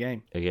trading card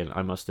game. Again,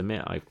 I must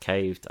admit, I've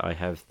caved. I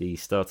have the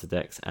starter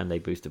decks and a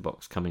booster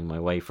box coming my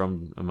way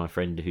from my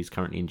friend who's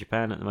currently in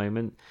Japan at the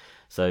moment.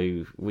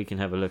 So we can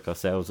have a look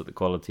ourselves at the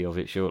quality of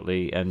it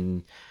shortly,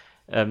 and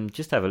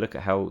just have a look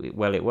at how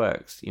well it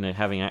works.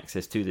 Having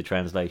access to the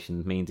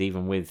translation means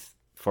even with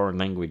foreign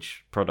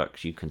language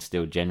products, you can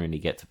still generally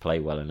get to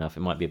play well enough. It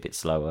might be a bit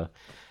slower.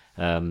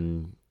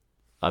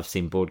 I've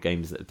seen board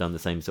games that have done the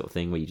same sort of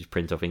thing, where you just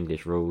print off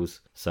English rules.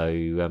 So,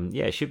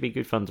 it should be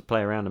good fun to play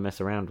around and mess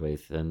around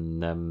with,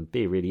 and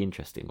be a really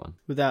interesting one.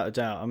 Without a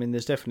doubt. I mean,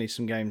 there's definitely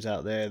some games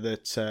out there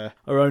that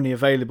are only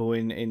available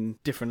in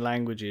different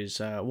languages.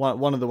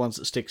 One of the ones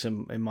that sticks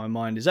in my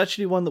mind is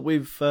actually one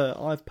that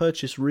I've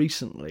purchased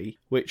recently,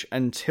 which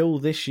until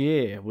this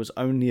year was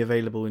only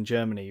available in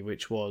Germany,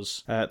 which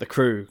was The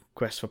Crew,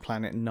 Quest for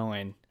Planet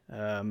 9.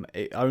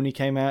 It only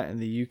came out in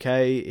the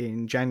UK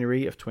in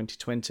January of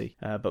 2020,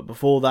 but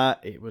before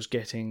that it was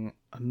getting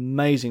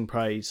amazing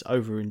praise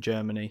over in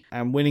Germany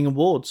and winning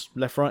awards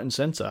left, right and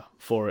centre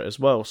for it as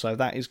well. So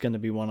that is going to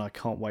be one I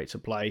can't wait to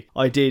play.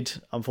 I did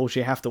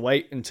unfortunately have to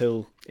wait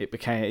until it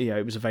became,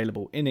 it was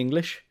available in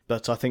English,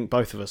 but I think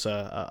both of us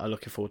are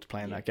looking forward to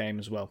playing that game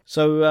as well.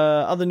 So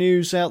other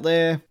news out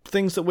there,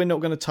 things that we're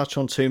not going to touch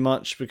on too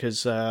much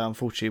because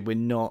unfortunately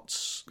we're not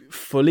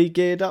fully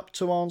geared up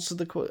to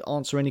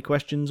answer any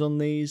questions on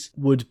these,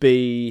 would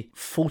be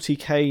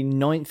 40k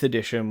 9th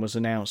edition was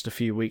announced a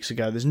few weeks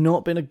ago. There's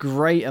not been a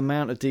great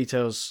amount of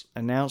details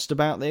announced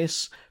about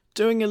this.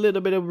 Doing a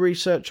little bit of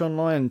research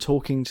online and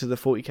talking to the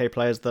 40k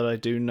players that I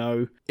do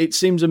know, it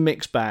seems a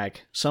mixed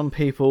bag. Some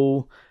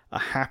people are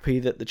happy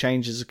that the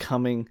changes are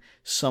coming,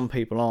 some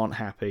people aren't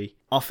happy.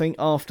 I think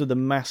after the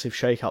massive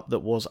shake-up that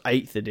was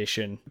 8th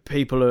edition,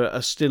 people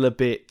are still a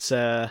bit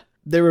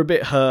they're a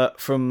bit hurt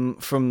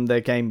from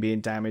their game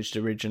being damaged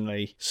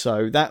originally.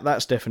 So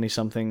that's definitely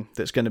something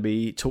that's going to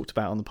be talked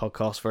about on the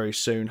podcast very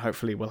soon.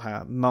 Hopefully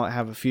might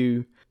have a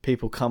few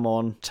people come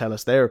on, tell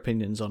us their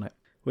opinions on it.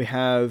 We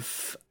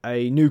have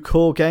a new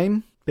core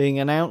game being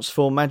announced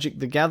for Magic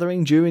the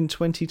Gathering due in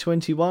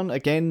 2021.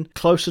 Again,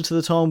 closer to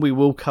the time, we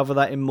will cover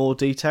that in more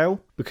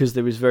detail because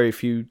there is very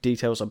few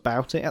details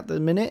about it at the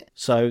minute.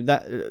 So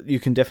that you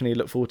can definitely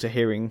look forward to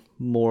hearing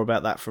more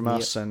about that from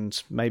us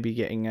and maybe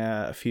getting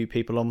a few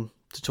people on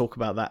to talk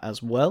about that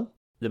as well.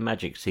 The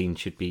Magic scene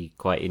should be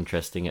quite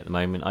interesting at the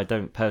moment. I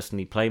don't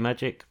personally play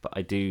Magic, but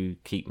I do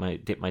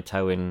dip my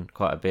toe in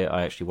quite a bit.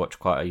 I actually watch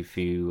quite a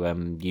few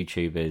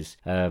YouTubers,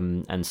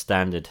 and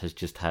Standard has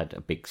just had a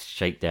big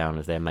shakedown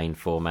of their main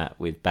format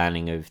with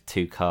banning of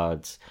 2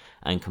 cards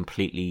and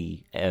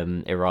completely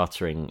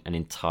erratering an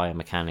entire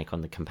mechanic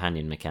on the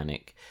companion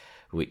mechanic,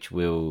 which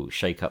will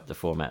shake up the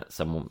format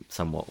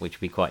somewhat, which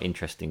will be quite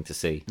interesting to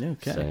see.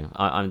 Okay. So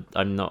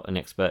I'm not an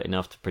expert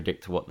enough to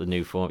predict what the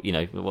new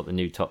what the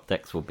new top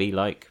decks will be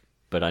like,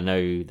 but I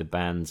know the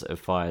bans of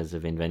Fires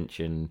of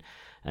Invention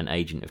and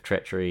Agent of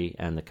Treachery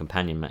and the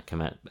companion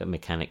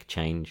mechanic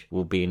change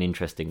will be an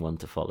interesting one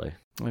to follow.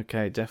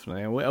 Okay,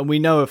 definitely. And we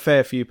know a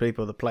fair few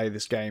people that play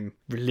this game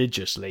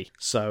religiously,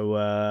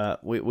 so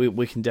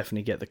we can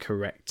definitely get the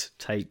correct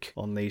take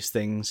on these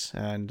things,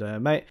 and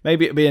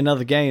maybe it'll be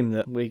another game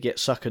that we get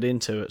suckered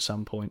into at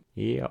some point.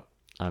 Yeah.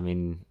 I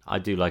mean, I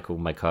do like all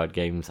my card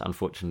games.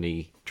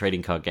 Unfortunately,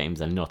 trading card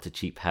games are not a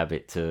cheap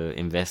habit to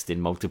invest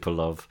in multiple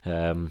of,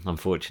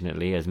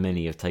 unfortunately, as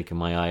many have taken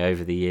my eye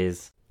over the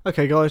years.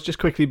 Okay guys, just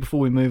quickly before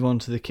we move on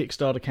to the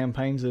Kickstarter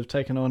campaigns that have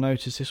taken our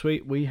notice this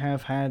week, we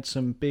have had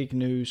some big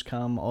news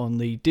come on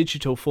the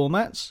digital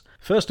formats.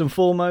 First and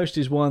foremost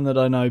is one that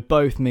I know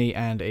both me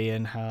and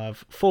Ian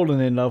have fallen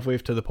in love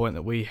with to the point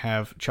that we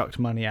have chucked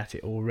money at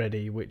it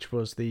already, which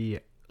was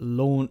the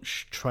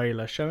launch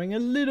trailer showing a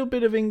little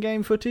bit of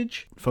in-game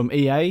footage from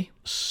EA,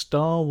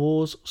 Star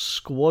Wars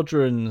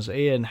Squadrons.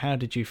 Ian, how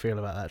did you feel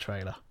about that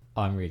trailer?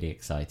 I'm really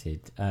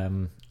excited.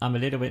 I'm a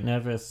little bit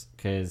nervous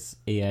because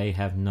EA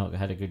have not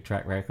had a good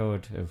track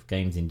record of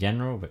games in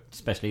general, but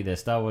especially their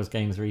Star Wars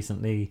games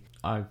recently.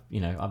 I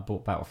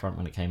bought Battlefront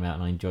when it came out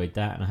and I enjoyed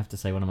that, and I have to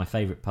say one of my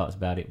favourite parts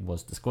about it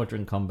was the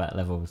squadron combat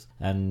levels.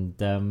 And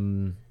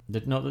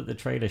not that the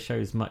trailer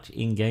shows much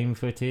in-game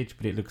footage,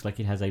 but it looks like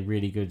it has a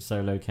really good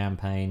solo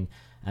campaign.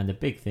 And the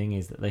big thing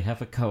is that they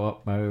have a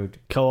co-op mode.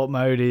 Co-op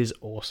mode is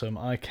awesome.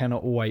 I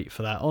cannot wait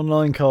for that.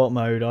 Online co-op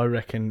mode, I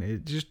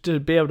reckon, just to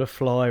be able to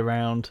fly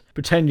around,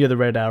 pretend you're the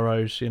Red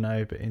Arrows,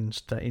 but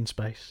in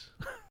space.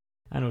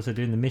 And also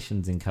doing the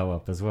missions in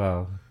co-op as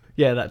well.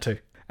 Yeah, that too.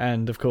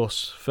 And of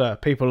course, for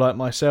people like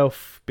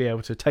myself, be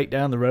able to take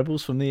down the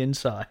rebels from the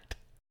inside.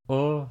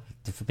 Or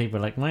for people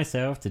like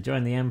myself, to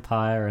join the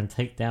Empire and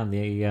take down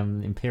the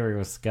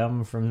Imperial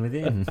scum from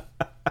within.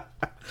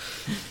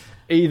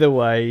 Either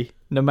way,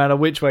 no matter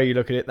which way you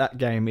look at it, that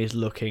game is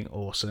looking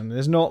awesome.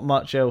 There's not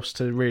much else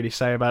to really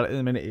say about it at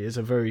the minute. It is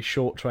a very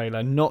short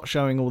trailer, not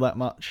showing all that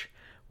much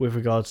with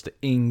regards to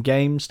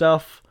in-game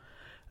stuff.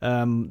 The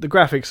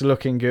graphics are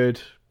looking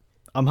good.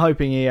 I'm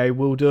hoping EA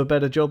will do a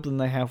better job than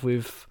they have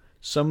with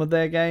some of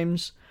their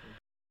games.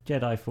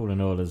 Jedi Fallen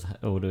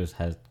Orders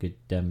has good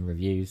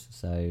reviews,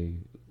 so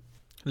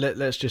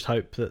let's just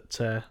hope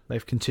that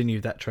they've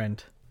continued that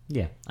trend.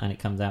 Yeah, and it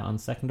comes out on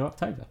 2nd of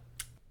October.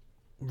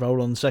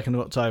 Roll on the 2nd of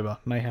October.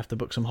 May have to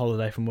book some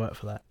holiday from work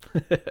for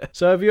that.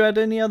 So have you had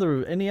any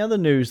other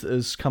news that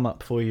has come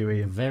up for you,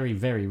 Ian? Very,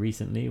 very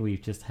recently,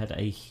 we've just had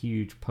a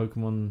huge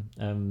Pokemon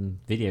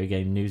video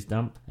game news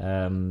dump.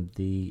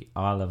 The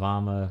Isle of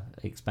Armor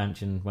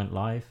expansion went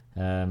live,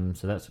 so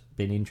that's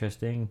been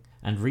interesting.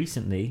 And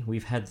recently,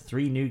 we've had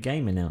 3 new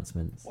game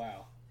announcements.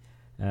 Wow.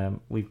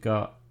 We've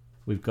got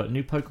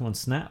new Pokemon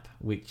Snap,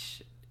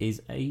 which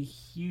is a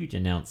huge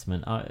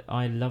announcement.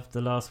 I loved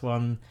the last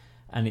one.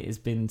 And it has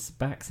been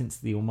back since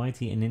the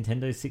almighty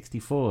Nintendo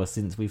 64,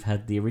 since we've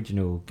had the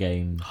original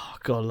game. Oh,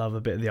 God, I love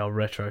a bit of the old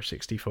Retro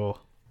 64.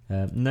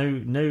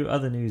 No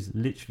other news,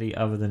 literally,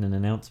 other than an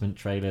announcement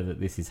trailer that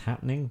this is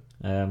happening,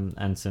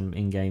 and some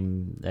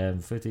in-game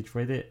footage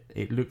with it.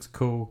 It looks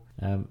cool.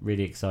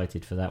 Really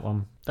excited for that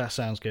one. That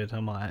sounds good. I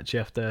might actually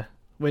have to...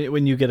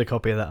 When you get a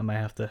copy of that, I may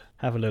have to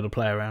have a little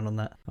play around on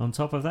that. On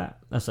top of that,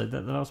 so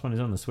the last one is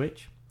on the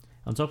Switch.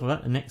 On top of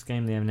that, the next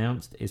game they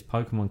announced is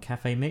Pokemon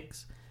Cafe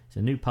Mix. It's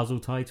a new puzzle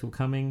title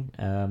coming,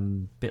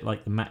 bit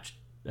like the match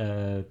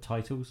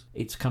titles.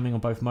 It's coming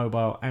on both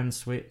mobile and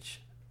Switch.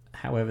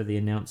 However, the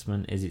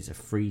announcement is it's a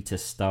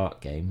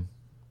free-to-start game,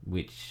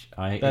 which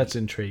That's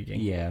intriguing.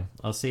 Yeah,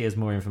 I'll see as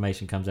more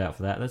information comes out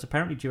for that. That's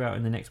apparently due out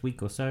in the next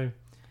week or so.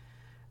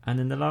 And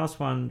then the last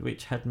one,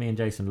 which had me and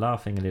Jason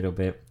laughing a little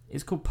bit,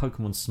 is called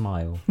Pokemon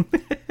Smile.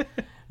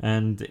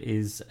 And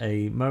is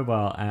a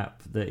mobile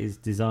app that is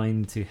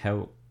designed to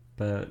help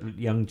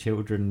young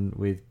children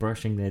with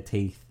brushing their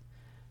teeth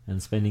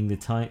and spending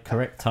the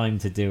correct time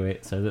to do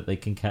it so that they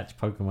can catch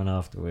Pokemon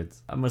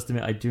afterwards. I must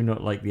admit, I do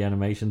not like the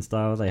animation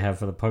style they have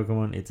for the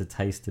Pokemon. It's a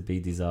taste to be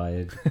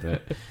desired,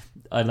 but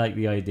I like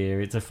the idea.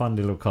 It's a fun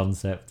little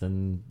concept,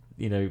 and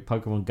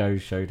Pokemon Go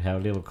showed how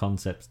little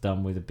concepts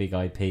done with a big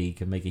IP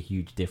can make a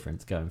huge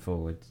difference going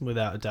forward.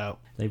 Without a doubt.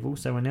 They've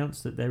also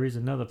announced that there is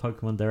another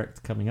Pokemon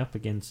Direct coming up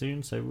again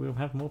soon, so we'll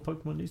have more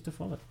Pokemon news to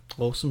follow.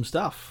 Awesome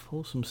stuff.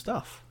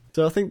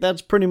 So I think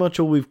that's pretty much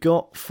all we've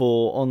got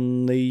for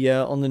on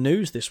the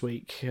news this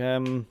week.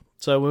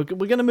 So we're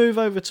going to move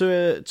over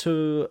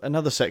to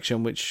another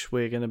section, which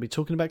we're going to be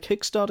talking about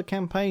Kickstarter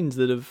campaigns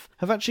that have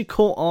actually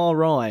caught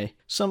our eye.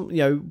 Some,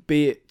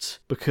 be it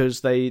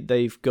because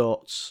they've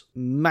got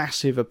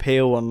massive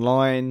appeal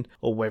online,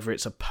 or whether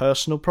it's a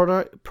personal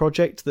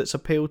project that's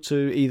appealed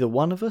to either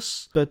one of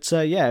us. But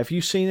have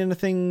you seen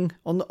anything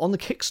on the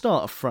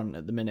Kickstarter front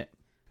at the minute?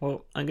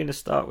 Well, I'm going to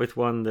start with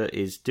one that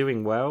is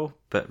doing well,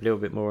 but a little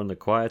bit more on the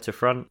quieter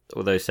front,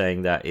 although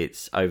saying that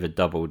it's over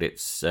doubled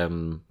its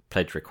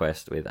pledge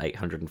request with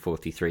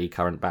 843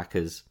 current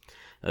backers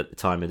at the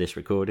time of this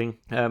recording,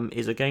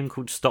 is a game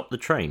called Stop the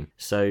Train.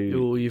 So,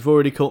 ooh, you've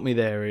already caught me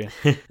there, Ian.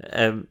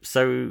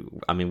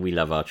 We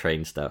love our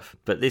train stuff,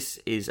 but this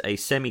is a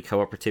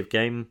semi-cooperative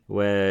game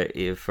where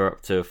for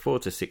up to 4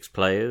 to 6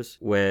 players,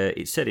 where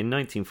it's set in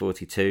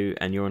 1942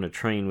 and you're on a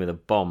train with a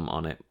bomb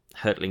on it,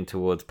 hurtling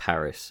towards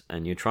Paris,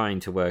 and you're trying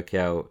to work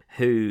out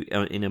who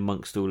in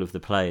amongst all of the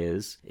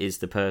players is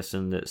the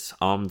person that's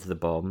armed the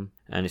bomb,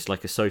 and it's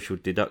like a social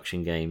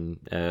deduction game,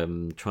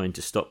 trying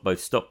to stop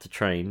the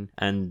train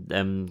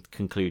and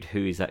conclude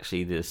who is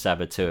actually the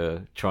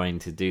saboteur trying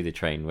to do the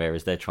train,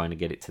 whereas they're trying to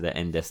get it to their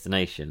end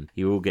destination.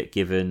 You all get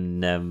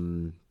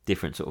given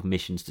different sort of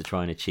missions to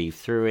try and achieve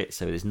through it,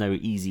 so there's no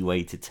easy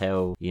way to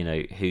tell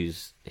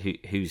who's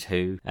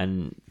who,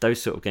 and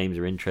those sort of games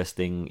are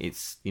interesting.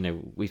 It's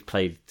we've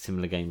played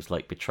similar games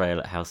like Betrayal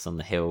at House on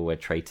the Hill, where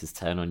traitors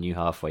turn on you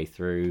halfway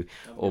through,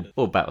 or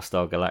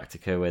Battlestar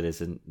Galactica, where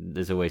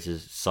there's always a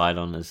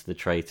Cylon as the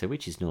traitor,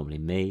 which is normally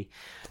me.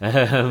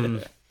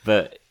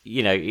 But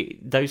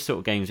those sort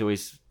of games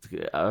always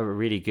are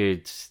really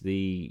good.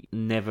 The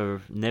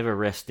never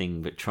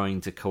resting but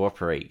trying to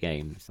cooperate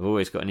games have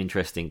always got an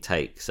interesting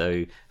take.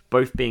 So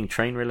both being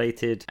train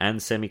related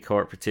and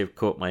semi-cooperative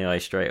caught my eye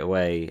straight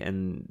away,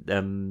 and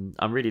I'm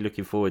really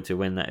looking forward to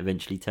when that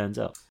eventually turns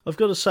up. I've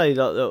got to say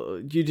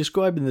that you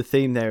describing the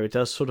theme there, it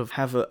does sort of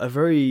have a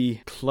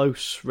very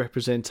close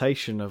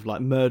representation of like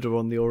Murder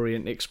on the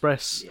Orient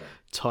Express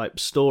type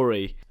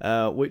story,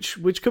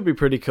 which could be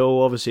pretty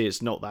cool. Obviously,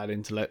 it's not that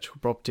intellectual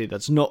property.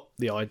 That's not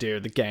the idea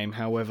of the game.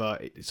 However,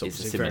 it's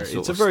obviously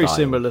it's a very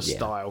similar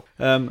style.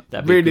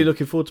 Really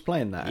looking forward to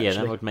playing that. Yeah,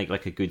 that would make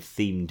like a good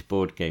themed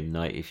board game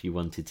night if you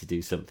wanted to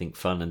do something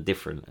fun and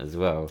different as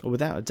well.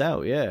 Without a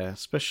doubt, yeah.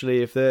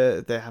 Especially if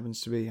there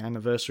happens to be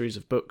anniversaries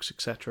of books,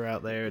 etc.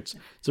 out there. It's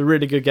a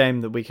really good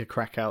game that we could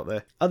crack out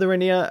there. Are there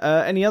any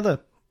other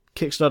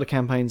Kickstarter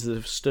campaigns that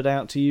have stood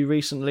out to you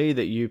recently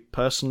that you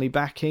personally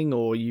backing,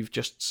 or you've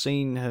just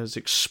seen has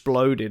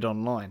exploded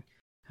online?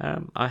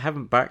 I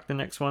haven't backed the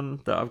next one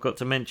that I've got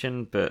to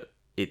mention, but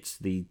it's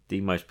the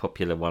most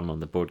popular one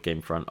on the board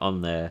game front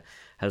on there.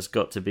 Has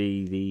got to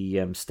be the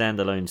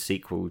standalone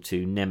sequel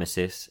to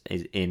Nemesis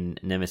in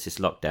Nemesis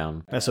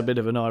Lockdown. That's a bit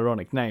of an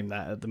ironic name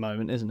that at the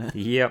moment, isn't it?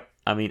 Yep.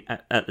 I mean,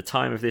 at the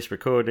time of this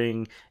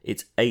recording,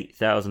 it's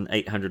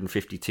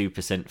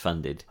 8,852%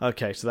 funded.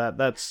 Okay,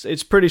 so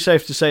it's pretty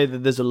safe to say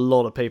that there's a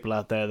lot of people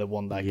out there that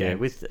want that game. Yeah,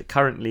 with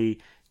currently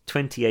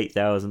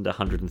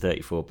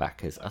 28,134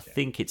 backers. I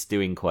think it's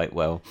doing quite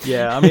well.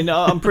 Yeah, I mean,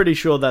 I'm pretty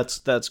sure that's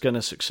going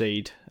to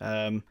succeed.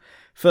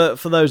 For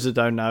those that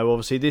don't know,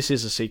 obviously this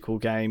is a sequel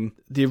game.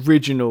 The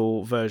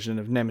original version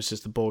of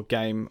Nemesis, the board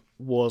game,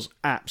 was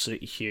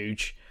absolutely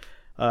huge.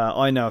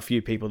 I know a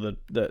few people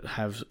that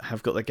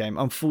have got the game.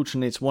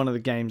 Unfortunately, it's one of the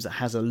games that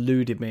has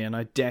eluded me, and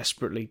I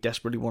desperately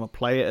want to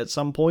play it at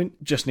some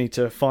point. Just need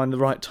to find the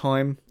right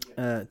time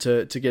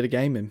to get a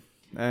game in.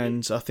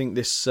 And I think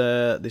this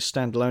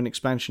standalone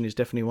expansion is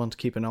definitely one to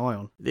keep an eye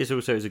on. This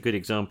also is a good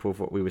example of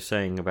what we were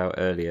saying about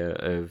earlier,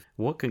 of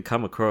what can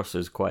come across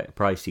as quite a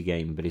pricey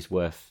game, but is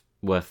worth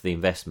the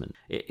investment.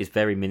 It is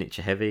very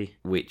miniature heavy,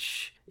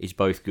 which is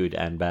both good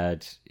and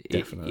bad.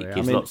 Definitely. It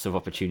gives lots of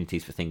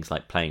opportunities for things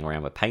like playing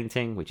around with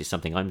painting, which is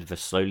something I'm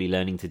just slowly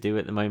learning to do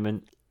at the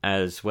moment,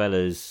 as well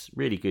as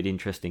really good,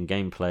 interesting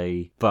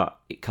gameplay, but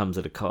it comes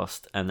at a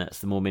cost, and that's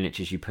the more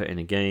miniatures you put in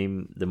a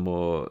game, the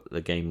more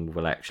the game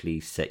will actually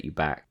set you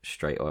back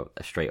straight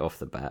off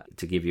the bat.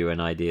 To give you an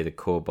idea, the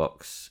core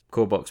box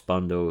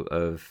bundle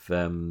of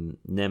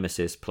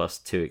Nemesis plus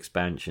 2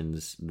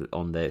 expansions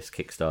on this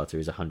Kickstarter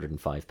is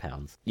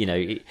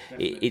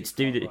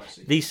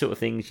 £105. These sort of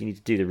things, you need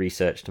to do the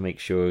research to make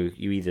sure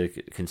you either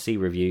can see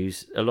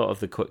reviews. A lot of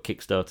the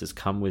Kickstarters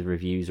come with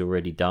reviews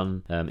already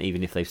done,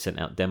 even if they've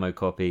sent out demo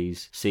copies.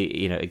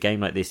 See, a game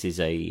like this is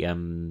a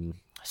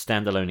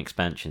standalone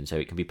expansion, so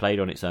it can be played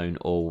on its own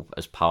or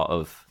as part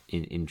of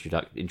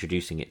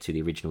introducing it to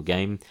the original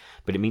game,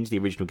 but it means the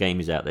original game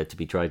is out there to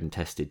be tried and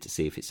tested to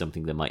see if it's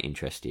something that might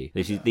interest you.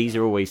 These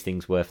are always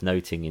things worth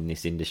noting in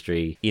this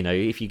industry. You know,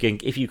 if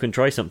you can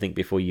try something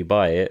before you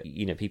buy it,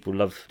 you know, people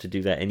love to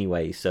do that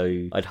anyway.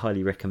 So I'd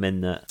highly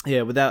recommend that.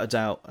 Yeah, without a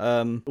doubt.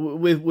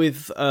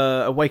 With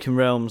Awakened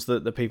Realms,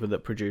 the people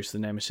that produce the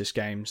Nemesis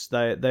games,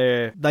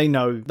 they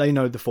know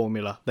the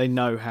formula. They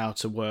know how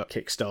to work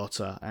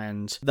Kickstarter,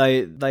 and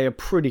they are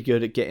pretty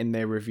good at getting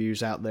their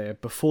reviews out there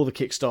before the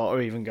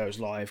Kickstarter even goes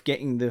live,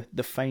 getting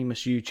the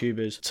famous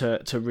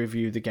YouTubers to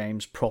review the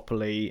games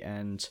properly,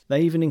 and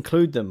they even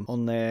include them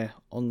on their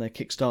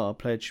Kickstarter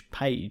pledge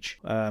page.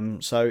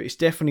 So it's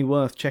definitely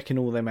worth checking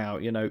all them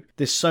out. You know,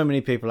 there's so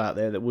many people out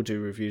there that will do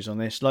reviews on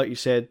this. Like you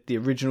said, the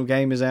original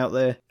game is out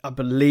there. I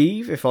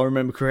believe, if I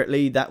remember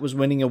correctly, that was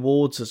winning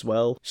awards as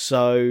well.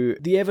 So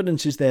the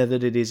evidence is there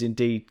that it is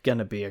indeed going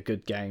to be a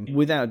good game.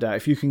 Without a doubt,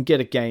 if you can get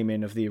a game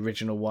in of the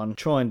original one,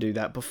 try and do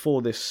that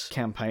before this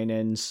campaign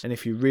ends. And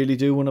if you really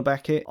do want to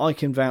back it, I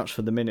can vouch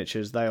for the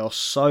miniatures. They are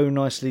so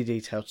nicely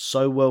detailed,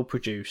 so well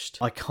produced.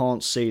 I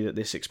can't see that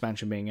this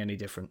expansion being any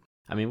different.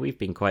 I mean, we've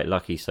been quite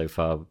lucky so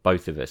far.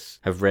 Both of us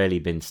have rarely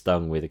been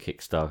stung with a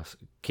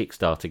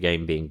Kickstarter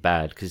game being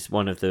bad, because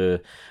one of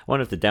the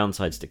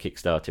downsides to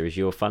Kickstarter is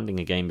you're funding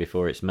a game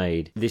before it's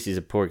made. This is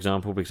a poor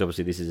example because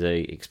obviously this is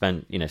a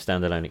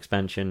standalone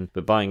expansion,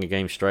 but buying a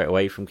game straight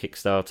away from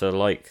Kickstarter,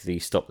 like the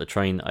Stop the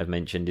Train that I've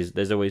mentioned,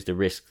 there's always the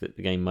risk that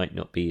the game might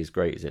not be as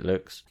great as it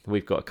looks.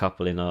 We've got a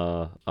couple in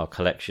our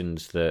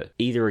collections that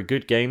either are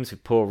good games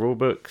with poor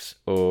rulebooks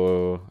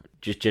or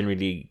just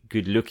generally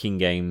good-looking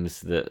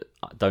games that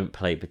don't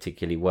play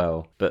particularly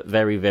well, but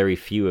very, very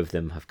few of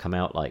them have come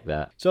out like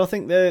that. So I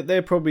think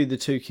they're probably the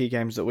two key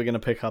games that we're going to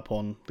pick up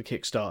on the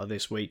Kickstarter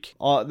this week.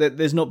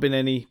 There's not been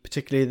any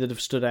particularly that have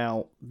stood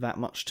out that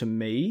much to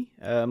me.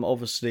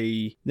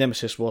 Obviously,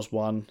 Nemesis was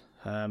one,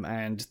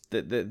 and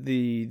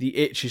the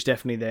itch is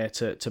definitely there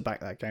to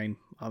back that game.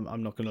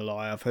 I'm not going to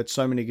lie. I've heard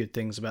so many good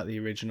things about the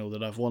original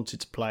that I've wanted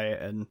to play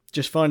it, and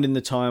just finding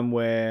the time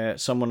where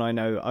someone I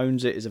know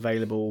owns it is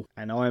available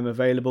and I am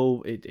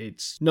available,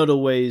 it's not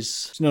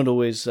always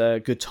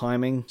good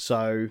timing.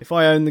 So if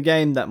I own the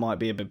game, that might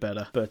be a bit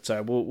better. But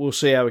we'll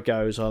see how it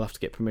goes. I'll have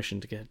to get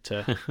permission to get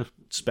to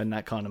spend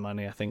that kind of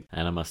money, I think.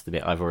 And I must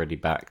admit, I've already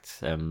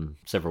backed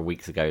several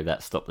weeks ago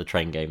that Stop the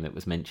Train game that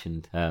was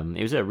mentioned.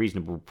 It was at a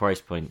reasonable price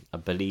point. I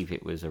believe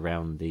it was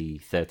around the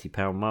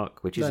 £30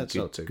 mark, which is a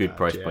good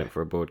price point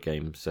for a board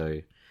game. So,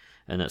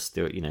 and that's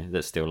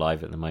still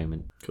live at the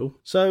moment. Cool.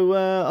 So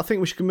I think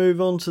we should move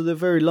on to the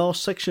very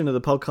last section of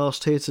the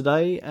podcast here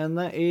today, and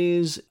that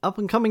is up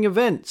and coming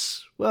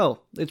events.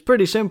 Well, it's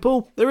pretty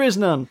simple. There is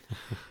none.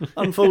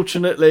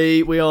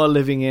 Unfortunately, we are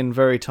living in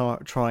very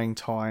trying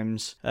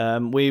times.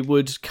 We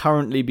would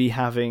currently be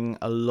having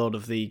a lot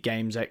of the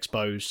games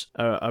expos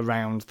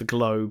around the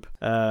globe,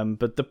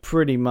 but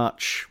pretty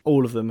much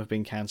all of them have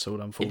been cancelled,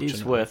 unfortunately. It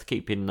is worth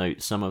keeping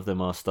note. Some of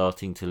them are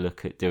starting to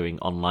look at doing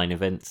online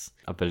events.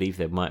 I believe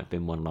there might have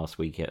been one last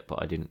week yet, but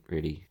I didn't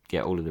really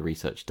get all of the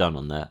research done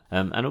on that.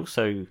 And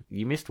also,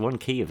 you missed one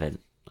key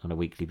event on a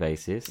weekly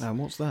basis. And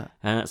what's that?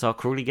 It's our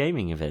Crawley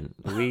Gaming event.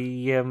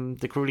 We,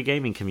 the Crawley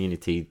Gaming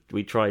community,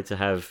 we try to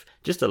have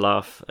just a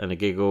laugh and a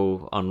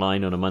giggle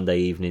online on a Monday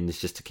evenings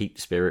just to keep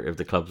the spirit of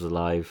the clubs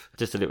alive.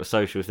 Just a little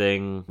social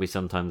thing. We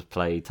sometimes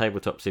play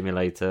Tabletop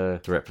Simulator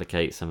to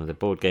replicate some of the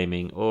board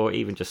gaming, or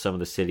even just some of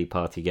the silly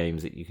party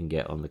games that you can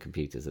get on the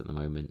computers at the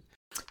moment.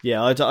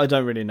 Yeah, I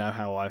don't really know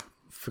how I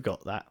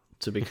forgot that,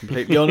 to be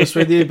completely honest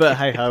with you, but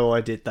hey ho,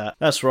 I did that.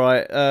 That's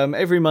right.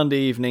 Every Monday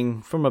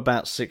evening from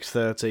about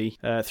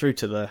 6:30 through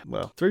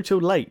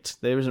till late.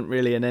 There isn't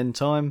really an end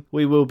time.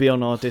 We will be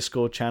on our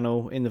Discord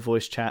channel in the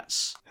voice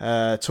chats,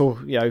 like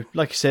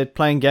I said,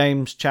 playing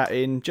games,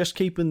 chatting, just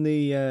keeping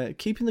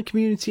the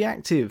community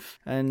active,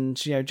 and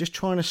just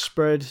trying to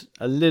spread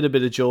a little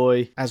bit of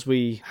joy, as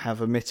we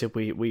have admitted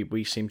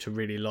we seem to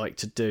really like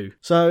to do.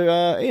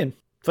 So Ian,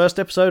 first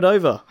episode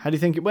over. How do you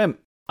think it went?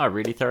 I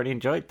really thoroughly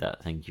enjoyed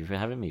that. Thank you for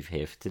having me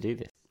here to do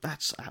this.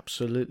 That's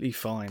absolutely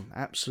fine.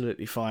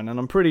 Absolutely fine. And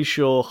I'm pretty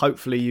sure,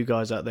 hopefully, you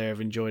guys out there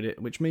have enjoyed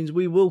it, which means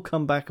we will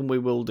come back and we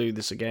will do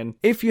this again.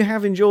 If you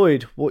have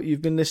enjoyed what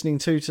you've been listening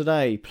to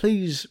today,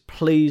 please,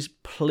 please,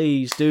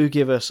 please do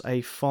give us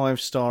a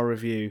 5-star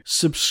review.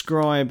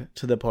 Subscribe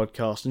to the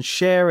podcast and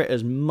share it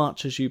as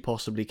much as you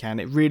possibly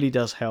can. It really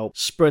does help.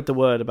 Spread the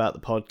word about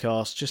the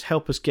podcast. Just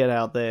help us get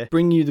out there.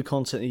 Bring you the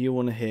content that you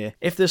want to hear.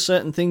 If there's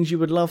certain things you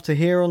would love to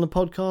hear on the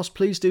podcast,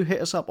 please do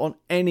hit us up on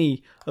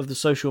any of the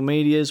social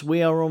medias.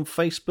 We are on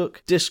Facebook,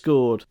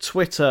 Discord,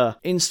 Twitter,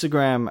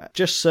 Instagram.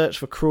 Just search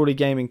for Crawley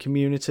Gaming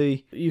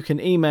Community. You can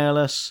email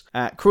us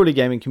at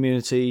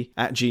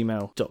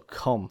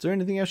crawleygamingcommunity@gmail.com. Is there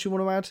anything else you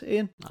want to add,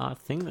 Ian? I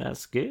think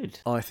that's good.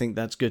 I think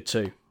that's good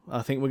too.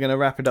 I think we're going to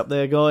wrap it up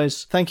there,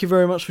 guys. Thank you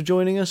very much for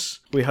joining us.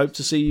 We hope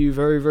to see you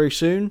very, very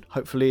soon,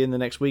 hopefully in the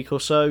next week or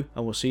so,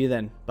 and we'll see you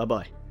then.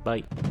 Bye-bye.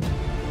 Bye.